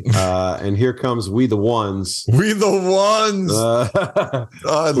ring, and here comes We the Ones. We the Ones!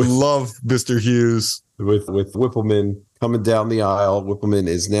 I love Mr. Hughes. With Whippleman coming down the aisle. Whippleman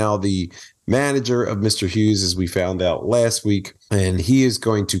is now the manager of Mr. Hughes, as we found out last week, and he is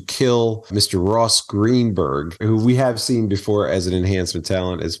going to kill Mr. Ross Greenberg, who we have seen before as an enhancement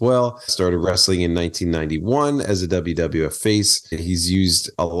talent as well. Started wrestling in 1991 as a WWF face. He's used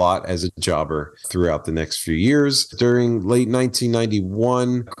a lot as a jobber throughout the next few years. During late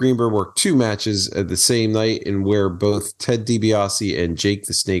 1991, Greenberg worked 2 matches at the same night, in where both Ted DiBiase and Jake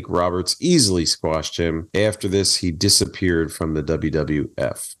the Snake Roberts easily squashed him. After this, he disappeared from the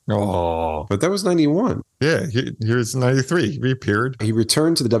WWF. Oh, but that was 91. Yeah, here's 93. He reappeared. He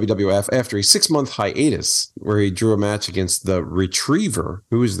returned to the WWF after a 6-month hiatus where he drew a match against the Retriever.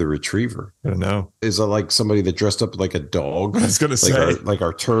 Who is the Retriever? I don't know. Is it like somebody that dressed up like a dog? I was going to say. Like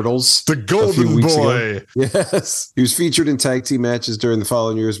our turtles. The Golden Boy. Ago. Yes. He was featured in tag team matches during the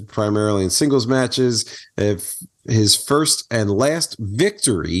following years, primarily in singles matches. His first and last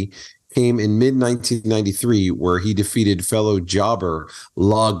victory came in mid-1993, where he defeated fellow jobber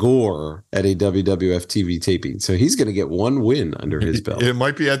Lagore at a WWF TV taping. So he's going to get 1 win under his belt. It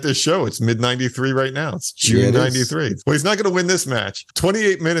might be at this show. It's mid-93 right now. It's June 93. Well, he's not going to win this match.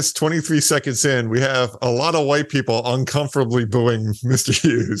 28 minutes, 23 seconds in, we have a lot of white people uncomfortably booing Mr.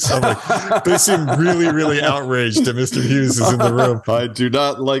 Hughes. I'm like, they seem really, really outraged that Mr. Hughes is in the room. I do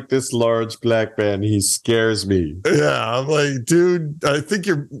not like this large black man. He scares me. Yeah, I'm like, dude, I think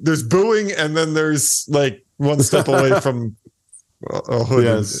there's booing, and then there's like 1 step away from a hood.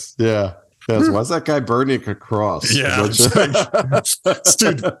 Yes, yeah. Yes. Why's that guy burning a cross? Yeah, this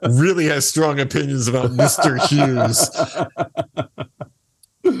dude really has strong opinions about Mr. Hughes.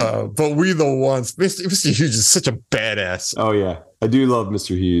 But We the Ones, Mr. Hughes is such a badass. Oh, yeah. I do love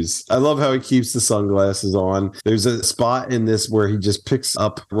Mr. Hughes. I love how he keeps the sunglasses on. There's a spot in this where he just picks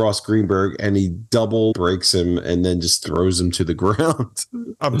up Ross Greenberg and he double breaks him and then just throws him to the ground.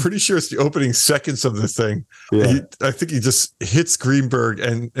 I'm pretty sure it's the opening seconds of the thing. Yeah. I think he just hits Greenberg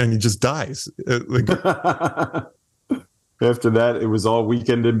and he just dies. After that, it was all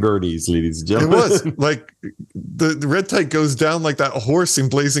Weekend in Bernie's, ladies and gentlemen. It was like the red tight goes down like that horse in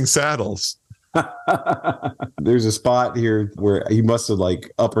Blazing Saddles. There's a spot here where he must have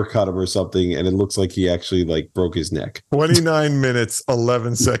like uppercut him or something, and it looks like he actually like broke his neck. 29 minutes,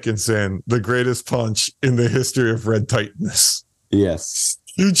 11 seconds in, the greatest punch in the history of red tightness. Yes.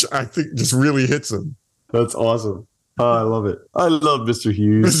 Huge, I think, just really hits him. That's awesome. Oh, I love it. I love Mr.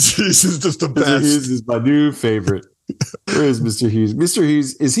 Hughes. Mr. Hughes is just the best. Mr. Hughes is my new favorite. Where is Mr. Hughes? Mr.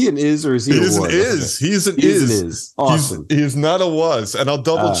 Hughes, is he an is or is he a was? He's an is. Awesome. He's not a was. And I'll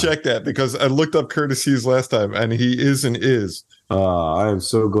double check that because I looked up Curtis Hughes last time and he is an is. I am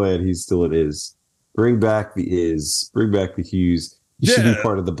so glad he's still an is. Bring back the is. Bring back the Hughes. He should be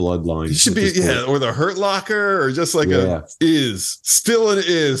part of the bloodline. He should be, or the Hurt Locker, or just like a is. Still an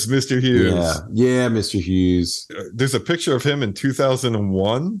is, Mr. Hughes. Yeah, Mr. Hughes. There's a picture of him in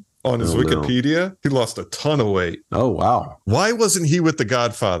 2001 on his Wikipedia. No. He lost a ton of weight. Oh, wow. Why wasn't he with the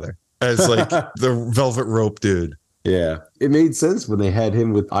Godfather as like the velvet rope dude? Yeah. It made sense when they had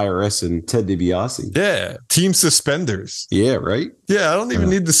him with IRS and Ted DiBiase. Yeah. Team Suspenders. Yeah, right? Yeah, I don't even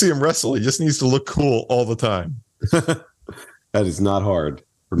need to see him wrestle. He just needs to look cool all the time. That is not hard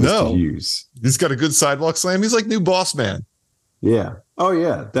for Mr. Hughes. He's got a good sidewalk slam. He's like new Boss Man. Yeah. Oh,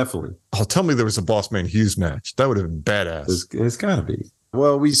 yeah, definitely. Oh, tell me there was a Boss Man Hughes match. That would have been badass. It's got to be.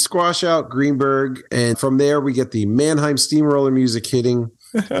 Well, we squash out Greenberg, and from there we get the Mannheim Steamroller music hitting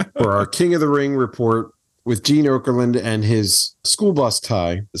for our King of the Ring report with Gene Okerlund and his school bus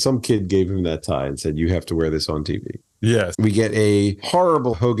tie. Some kid gave him that tie and said, you have to wear this on TV. Yes. We get a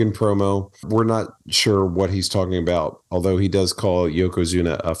horrible Hogan promo. We're not sure what he's talking about, although he does call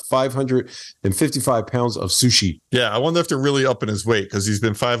Yokozuna a 555 pounds of sushi. Yeah, I wonder if they're really upping his weight because he's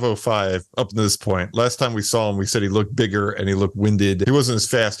been 505 up to this point. Last time we saw him, we said he looked bigger and he looked winded. He wasn't as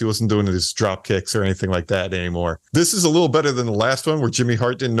fast. He wasn't doing his drop kicks or anything like that anymore. This is a little better than the last one where Jimmy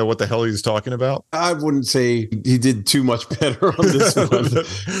Hart didn't know what the hell he was talking about. I wouldn't say he did too much better on this one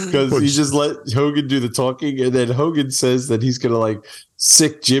because he just let Hogan do the talking, and then Hogan says that he's going to like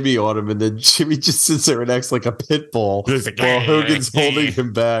sick Jimmy on him, and then Jimmy just sits there and acts like a pit bull while Hogan's holding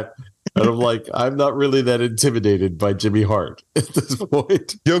him back. And I'm like, I'm not really that intimidated by Jimmy Hart at this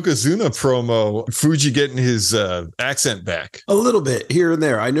point. Yokozuna promo, Fuji getting his accent back. A little bit here and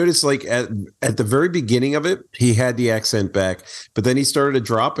there. I noticed like at the very beginning of it, he had the accent back, but then he started to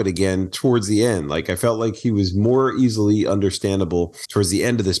drop it again towards the end. Like I felt like he was more easily understandable towards the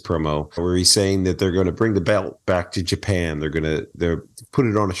end of this promo, where he's saying that they're going to bring the belt back to Japan. They're put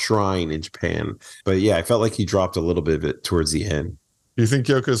it on a shrine in Japan. But yeah, I felt like he dropped a little bit of it towards the end. You think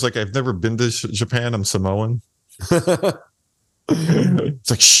Yoko's like, I've never been to Japan. I'm Samoan. It's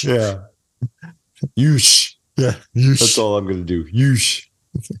like, shh. Yeah. Yush. Yeah. Yush. That's all I'm going to do. Yush.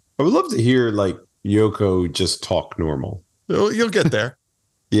 I would love to hear like Yoko just talk normal. You'll get there.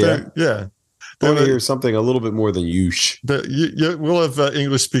 Yeah. Yeah. I want to hear something a little bit more than Yush. We'll have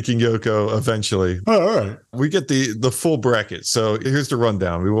English-speaking Yoko eventually. Oh, all right. We get the full bracket. So here's the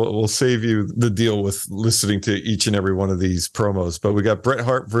rundown. We'll save you the deal with listening to each and every one of these promos. But we got Bret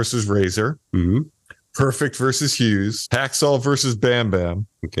Hart versus Razor, Perfect versus Hughes, Hacksaw versus Bam Bam.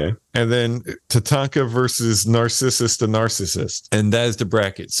 Okay. And then Tatanka versus Narcissus the Narcissist. And that is the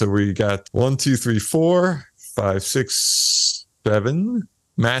bracket. So we got 1, 2, 3, 4, 5, 6, 7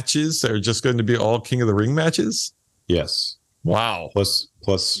 matches that are just going to be all King of the Ring matches. Yes. Wow.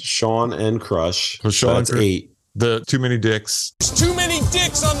 Plus Shawn and Crush. That's 8. The Too Many Dicks. There's too many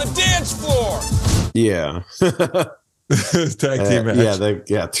dicks on the dance floor. Yeah. Tag team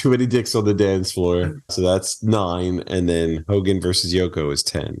match. Too many dicks on the dance floor. So that's 9. And then Hogan versus Yoko is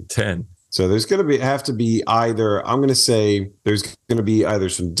 10. 10. So there's going to have to be either, I'm going to say there's going to be either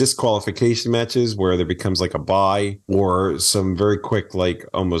some disqualification matches where there becomes like a bye, or some very quick, like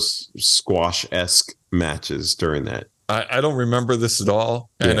almost squash-esque matches during that. I don't remember this at all.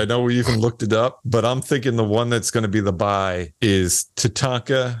 And I know we even looked it up, but I'm thinking the one that's going to be the bye is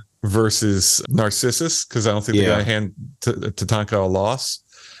Tatanka versus Narcissus, because I don't think they're going to hand Tatanka a loss.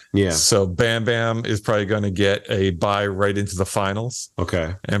 Yeah. So Bam Bam is probably going to get a bye right into the finals.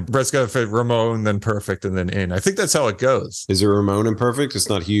 Okay. And Brett's got to fit Ramon, then Perfect, and then in. I think that's how it goes. Is it Ramon and Perfect? It's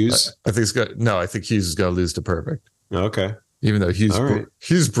not Hughes? I think I think Hughes is going to lose to Perfect. Okay. Even though Hughes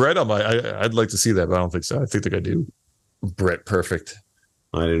Brett, I'd like to see that, but I don't think so. I think they're going to do Brett Perfect.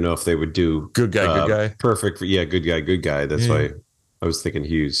 I don't know if they would do good guy. Perfect. Yeah, good guy. That's why I was thinking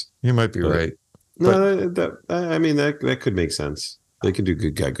Hughes. You might be right. No, that could make sense. They can do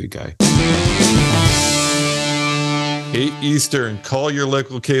good guy. 8 Eastern. Call your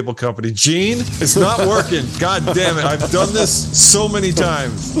local cable company. Gene, it's not working. God damn it. I've done this so many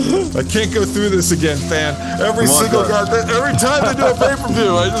times. I can't go through this again, fan. Every time they do a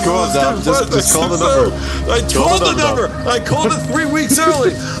pay-per-view, I just call the number. I told the number. I called it 3 weeks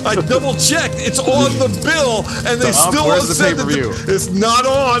early. I double-checked. It's on the bill, and they still won't send it. It's not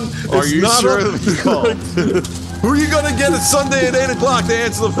on. Are you sure that you called? Who are you going to get at Sunday at 8 o'clock to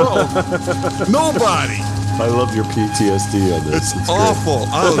answer the phone? Nobody. I love your PTSD on this. It's awful.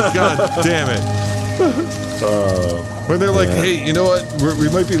 Oh, God damn it. When they're like, hey, you know what? We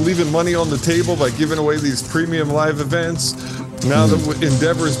might be leaving money on the table by giving away these premium live events. Now that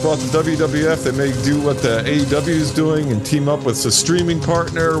Endeavor's bought the WWF, they may do what the AEW is doing and team up with a streaming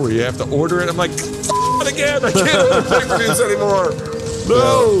partner where you have to order it. I'm like, it again. I can't order pay-per-views anymore.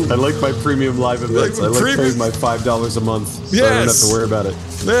 No. I like my premium live events. I like paying my $5 a month, so I don't have to worry about it.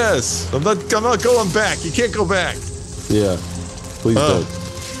 Yes. I'm not going back. You can't go back. Yeah. Please don't.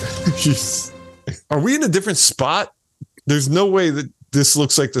 Are we in a different spot? There's no way that this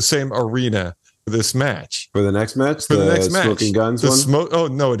looks like the same arena for this match. For the next match? For the next match. Smoking Guns one? Oh,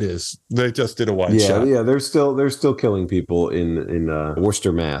 no, it is. They just did a one shot. Yeah, they're still killing people in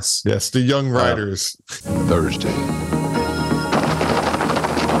Worcester, Mass. Yes, the Young Riders. Thursday.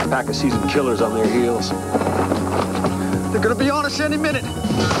 Pack of seasoned killers on their heels. They're gonna be on us any minute.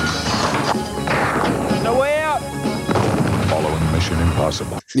 No way out. Following Mission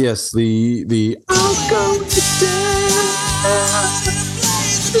Impossible. Yes, the I'll go to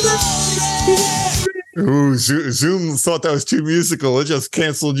Ooh, Zoom thought that was too musical. It just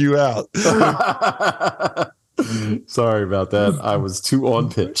canceled you out. Sorry about that. I was too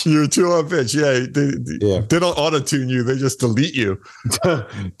on pitch. You're too on pitch. Yeah. They don't auto-tune you. They just delete you.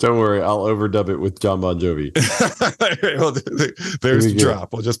 Don't worry. I'll overdub it with John Bon Jovi. Well, there's the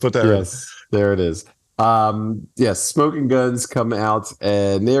drop. I'll just put that in. There it is. Yes, Smoking Guns come out,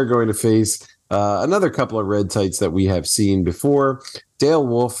 and they're going to face another couple of red tights that we have seen before. Dale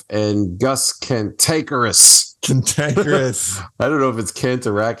Wolf and Gus Cantakerous. Cantankerous. I don't know if it's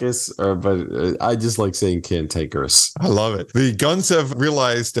cantankerous but I just like saying cantankerous. I love it. The guns have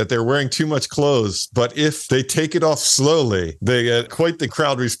realized that they're wearing too much clothes, but if they take it off slowly, they get quite the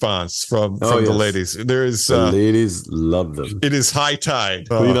crowd response from the ladies. There is the ladies love them. It is high tide.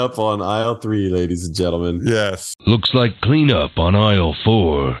 Clean up on aisle 3, ladies and gentlemen. Yes. Looks like cleanup on aisle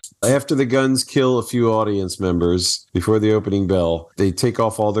 4. After the guns kill a few audience members before the opening bell, they take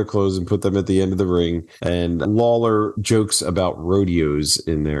off all their clothes and put them at the end of the ring. And Lawler jokes about rodeos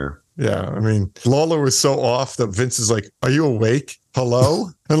in there. Yeah, I mean, Lawler was so off that Vince is like, "Are you awake? Hello?"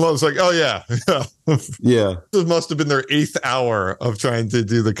 And Lawler's like, "Oh yeah, yeah." This must have been their 8th hour of trying to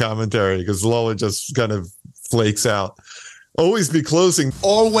do the commentary because Lawler just kind of flakes out. Always be closing.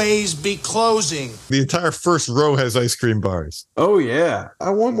 Always be closing. The entire first row has ice cream bars. Oh yeah, I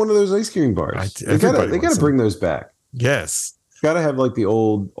want one of those ice cream bars. They gotta bring those back. Yes. Got to have like the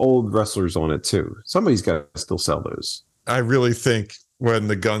old wrestlers on it too. Somebody's got to still sell those. I really think when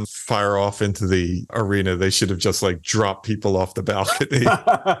the guns fire off into the arena, they should have just like dropped people off the balcony.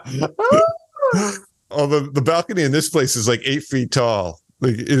 Although the balcony in this place is like 8 feet tall.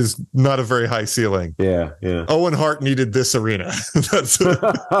 Like, it is not a very high ceiling. Yeah. Owen Hart needed this arena. That's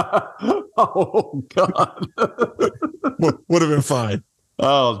oh God. Would have been fine.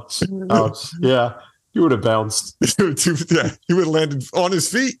 Ouch. Yeah. You would have bounced. Yeah, he would have landed on his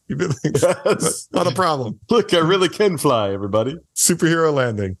feet. You'd be like, yes. Not a problem. Look, I really can fly, everybody. Superhero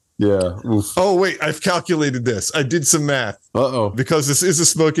landing. Yeah. Oof. Oh, wait, I've calculated this. I did some math. Uh-oh. Because this is a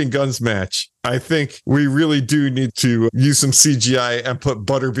smoking guns match. I think we really do need to use some CGI and put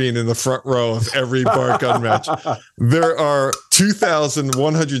Butterbean in the front row of every Bart gun match. There are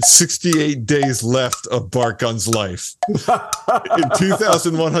 2,168 days left of Bart Gunn's life. In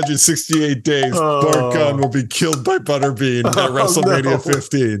 2,168 days, Bart Gunn will be killed by Butterbean at WrestleMania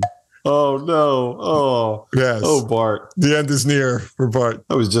 15. Oh, no. Oh, yes. Oh, Bart. The end is near for Bart.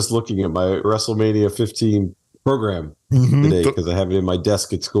 I was just looking at my WrestleMania 15 program today because I have it in my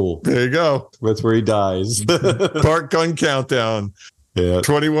desk at school. There you go. That's where he dies. Bart Gunn countdown. Yeah.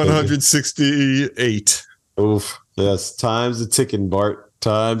 2,168. Oof. Yes. Time's a ticking, Bart.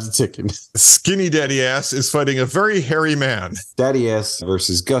 Time's a ticking. Skinny Daddy Ass is fighting a very hairy man. Daddy Ass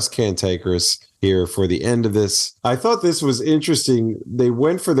versus Gus Cantankerous here for the end of this. I thought this was interesting. They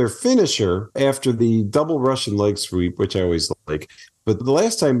went for their finisher after the double Russian leg sweep, which I always like. But the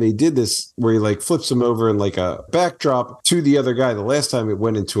last time they did this, where he like flips him over in like a backdrop to the other guy, the last time it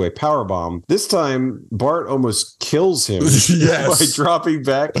went into a power bomb. This time, Bart almost kills him by dropping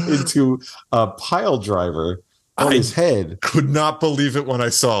back into a pile driver on his head. Could not believe it when I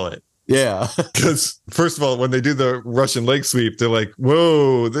saw it. Yeah. Because first of all, when they do the Russian leg sweep, they're like,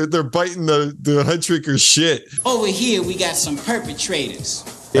 whoa, they're biting the head shrinker's shit. Over here, we got some perpetrators.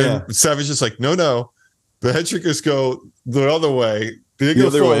 Yeah. And Savage is like, no. The head shrinkers go the other way. They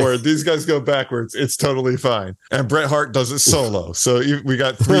go forward. These guys go backwards. It's totally fine. And Bret Hart does it solo. So we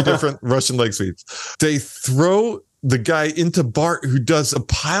got 3 different Russian leg sweeps. They throw the guy into Bart, who does a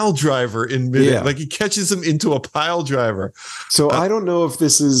pile driver in mid. Yeah. Like he catches him into a pile driver. So I don't know if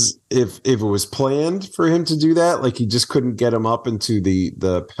this is if it was planned for him to do that. Like he just couldn't get him up into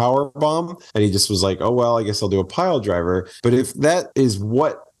the power bomb, and he just was like, oh well, I guess I'll do a pile driver. But if that is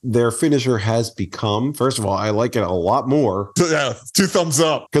what their finisher has become, first of all, I like it a lot more. Yeah, 2 thumbs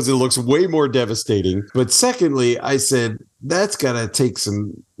up. Because it looks way more devastating. But secondly, I said, that's got to take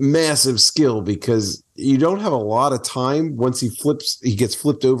some massive skill, because you don't have a lot of time once he gets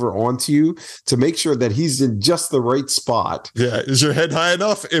flipped over onto you to make sure that he's in just the right spot. Yeah. Is your head high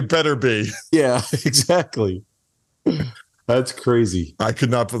enough? It better be. Yeah, exactly. That's crazy. I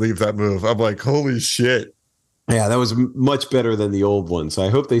could not believe that move. I'm like, holy shit. Yeah, that was much better than the old one. So I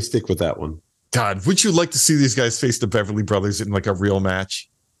hope they stick with that one. God, would you like to see these guys face the Beverly Brothers in like a real match?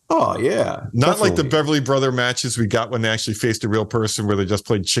 Oh, yeah. Not definitely. like the Beverly Brother matches we got when they actually faced a real person where they just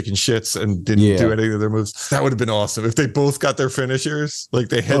played chicken shits and didn't do any of their moves. That would have been awesome. If they both got their finishers, like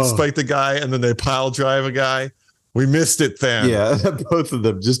they head spike the guy and then they pile drive a guy. We missed it then. Yeah, both of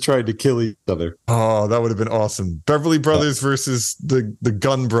them just tried to kill each other. Oh, that would have been awesome. Beverly Brothers versus the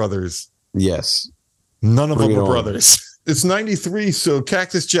Gunn Brothers. Yes. None of them are brothers. It's 93, so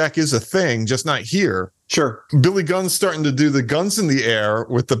Cactus Jack is a thing, just not here. Sure. Billy Gunn's starting to do the guns in the air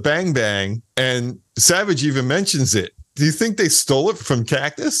with the bang bang, and Savage even mentions it. Do you think they stole it from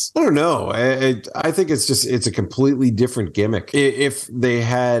Cactus? I don't know. I think it's a completely different gimmick. If they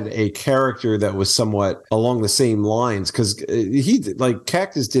had a character that was somewhat along the same lines, because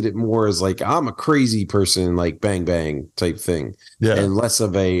Cactus did it more as like, I'm a crazy person, like bang bang type thing, and less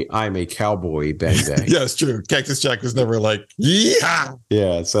of a I'm a cowboy bang bang. Yeah, it's true. Cactus Jack was never like,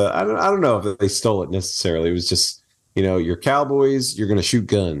 yeah. So I don't know if they stole it necessarily. It was just, you're cowboys, you're going to shoot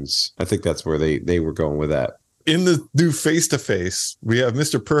guns. I think that's where they were going with that. In the new face-to-face, we have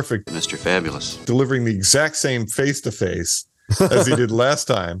Mr. Perfect, Mr. Fabulous, delivering the exact same face-to-face as he did last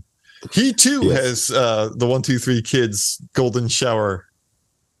time. He too has the 1, 2, 3 kids golden shower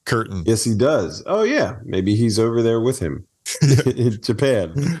curtain. Yes, he does. Oh yeah, maybe he's over there with him in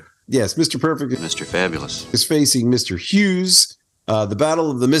Japan. Yes, Mr. Perfect, Mr. Fabulous is facing Mr. Hughes. The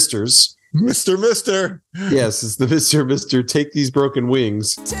battle of the Misters. Mister. Yes, it's the Mister. Take these broken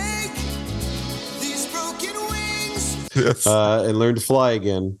wings. Yes. And learn to fly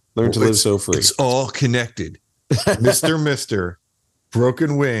again. Learn to live so free. It's all connected. Mister,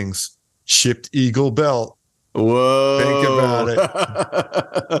 broken wings, chipped eagle belt. Whoa. Think about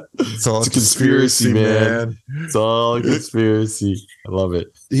it. It's all a conspiracy, man. It's all a conspiracy. I love it.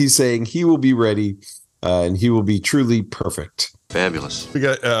 He's saying he will be ready and he will be truly perfect. Fabulous. We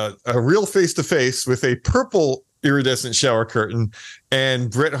got a real face-to-face with a purple iridescent shower curtain and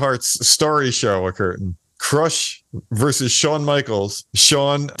Bret Hart's starry shower curtain. Crush versus Shawn Michaels.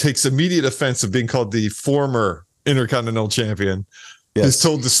 Shawn takes immediate offense of being called the former Intercontinental Champion. Yes. He's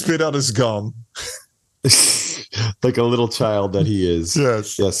told to spit out his gum. Like a little child that he is.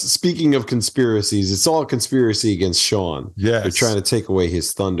 Yes. Yes. Speaking of conspiracies, it's all a conspiracy against Shawn. Yes. They're trying to take away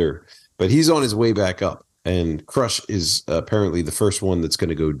his thunder, but he's on his way back up. And Crush is apparently the first one that's going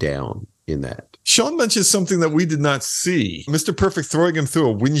to go down in that. Shawn mentioned something that we did not see. Mr. Perfect throwing him through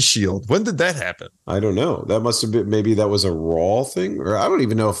a windshield. When did that happen? I don't know. That must have been, maybe that was a Raw thing, or I don't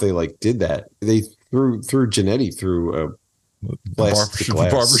even know if they did that. They threw Jannetty through a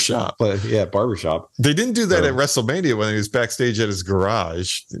barbershop. Barbershop. They didn't do that at WrestleMania when he was backstage at his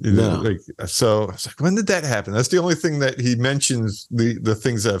garage. No. So I was like, when did that happen? That's the only thing that he mentions, the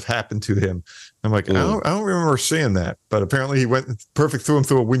things that have happened to him. I'm like, I don't remember seeing that, but apparently he went Perfect threw him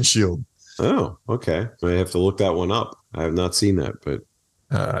through a windshield. Oh, okay. I have to look that one up. I have not seen that,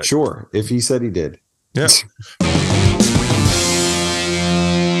 but sure. If he said he did. Yeah.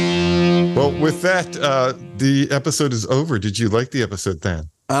 Well, with that, the episode is over. Did you like the episode, Dan?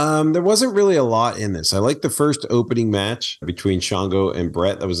 There wasn't really a lot in this. I liked the first opening match between Shango and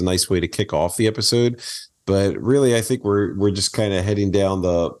Bret. That was a nice way to kick off the episode. But really, I think we're just kind of heading down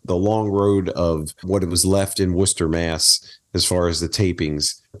the long road of what was left in Worcester, Mass, as far as the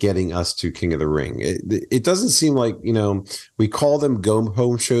tapings, getting us to King of the Ring. It doesn't seem like, we call them go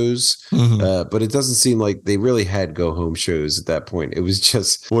home shows, but it doesn't seem like they really had go home shows at that point. It was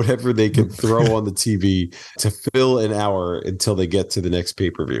just whatever they could throw on the TV to fill an hour until they get to the next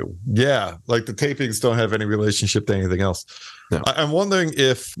pay-per-view. Yeah, like the tapings don't have any relationship to anything else. No. I'm wondering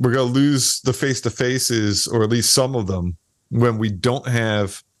if we're going to lose the face-to-faces, or at least some of them, when we don't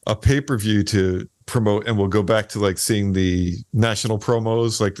have a pay-per-view to promote, and we'll go back to seeing the national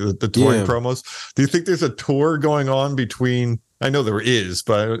promos, like the touring promos. Do you think there's a tour going on between, I know there is,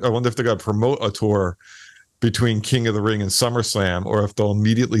 but I wonder if they're going to promote a tour between King of the Ring and SummerSlam, or if they'll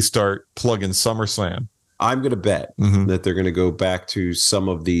immediately start plugging SummerSlam. I'm going to bet that they're going to go back to some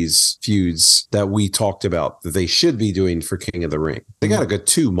of these feuds that we talked about that they should be doing for King of the Ring. They got a good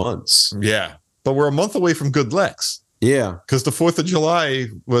 2 months. Yeah. But we're a month away from Good Lex. Yeah. Because the 4th of July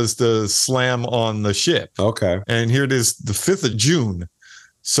was the slam on the ship. Okay. And here it is, the 5th of June.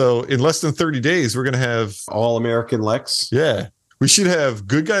 So in less than 30 days, we're going to have All-American Lex. Yeah. We should have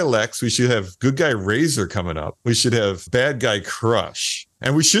good guy Lex. We should have good guy Razor coming up. We should have bad guy Crush.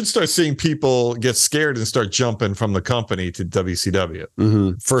 And we should start seeing people get scared and start jumping from the company to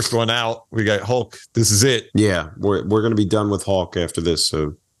WCW. First one out, we got Hulk. This is it. Yeah, we're going to be done with Hulk after this.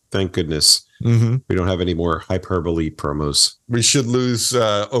 So thank goodness we don't have any more hyperbole promos. We should lose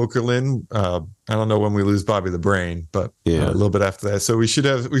Okerlund. I don't know when we lose Bobby the Brain, but a little bit after that. So we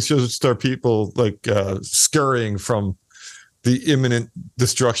should start people scurrying from the imminent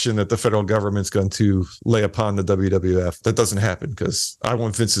destruction that the federal government's going to lay upon the WWF. That doesn't happen because I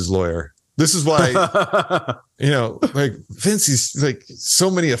want Vince's lawyer. This is why, Vince, he's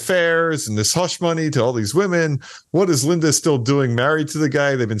so many affairs and this hush money to all these women. What is Linda still doing married to the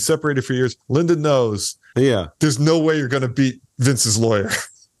guy? They've been separated for years. Linda knows. Yeah. There's no way you're going to beat Vince's lawyer.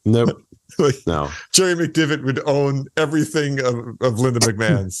 Nope. No. Jerry McDivitt would own everything of Linda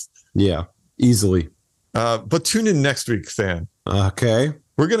McMahon's. Yeah, easily. But tune in next week, Stan. Okay.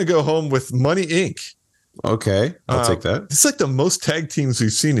 We're going to go home with Money Inc. Okay, I'll take that. It's like the most tag teams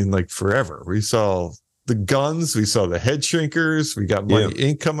we've seen in like forever. We saw the Guns, we saw the Head Shrinkers, we got Money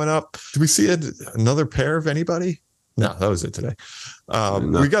Inc. coming up. Did we see another pair of anybody? No, that was it today.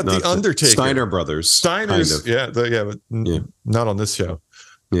 We got the Undertaker, Steiner Brothers. Steiners, kind of. but not on this show.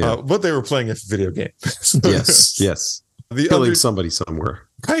 Yeah, but they were playing a video game. yes. Killing somebody somewhere.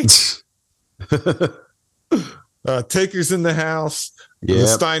 Right. Taker's in the house. Yeah, the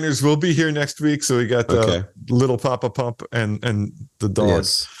Steiners will be here next week, so we got the little Papa Pump and the dog.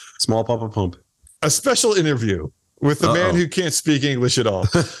 Yes. Small Papa Pump. A special interview with a man who can't speak English at all,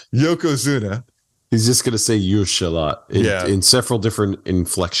 Yokozuna. He's just going to say "yush" a lot in several different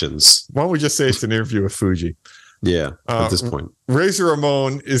inflections. Why don't we just say it's an interview with Fuji? Yeah, at this point. Razor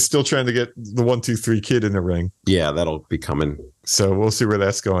Ramon is still trying to get the 1-2-3 kid in the ring. Yeah, that'll be coming. So we'll see where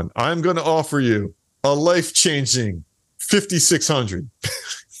that's going. I'm going to offer you a life-changing 5,600.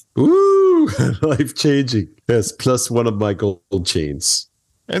 Ooh, life-changing. Yes, plus one of my gold chains.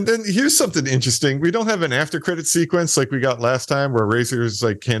 And then here's something interesting. We don't have an after credit sequence like we got last time where Razor's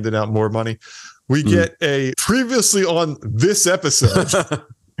like handing out more money. We get a previously on this episode.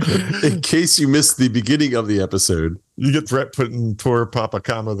 In case you missed the beginning of the episode. You get Brett putting poor Papa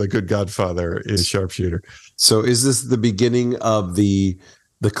Kama, the good godfather, in sharpshooter. So is this the beginning of the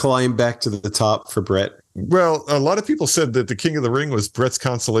climb back to the top for Brett? Well, a lot of people said that the King of the Ring was Brett's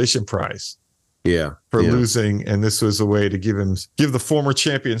consolation prize. Yeah. For losing, and this was a way to give the former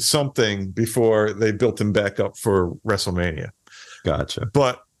champion something before they built him back up for WrestleMania. Gotcha.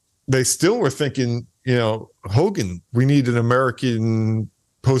 But they still were thinking, Hogan, we need an American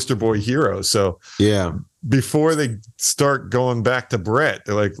poster boy hero. So before they start going back to Brett,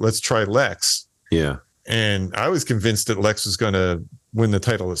 they're like, let's try Lex. Yeah. And I was convinced that Lex was going to win the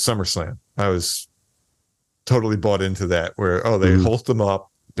title at SummerSlam. I was totally bought into that, where, they hold them up.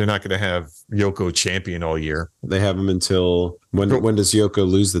 They're not going to have Yoko champion all year. They have him until when does Yoko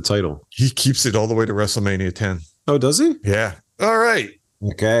lose the title? He keeps it all the way to WrestleMania 10. Oh, does he? Yeah. All right.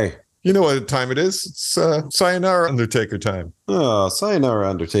 Okay. You know what time it is. It's Sayonara Undertaker time. Oh, Sayonara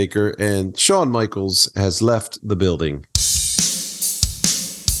Undertaker. And Shawn Michaels has left the building.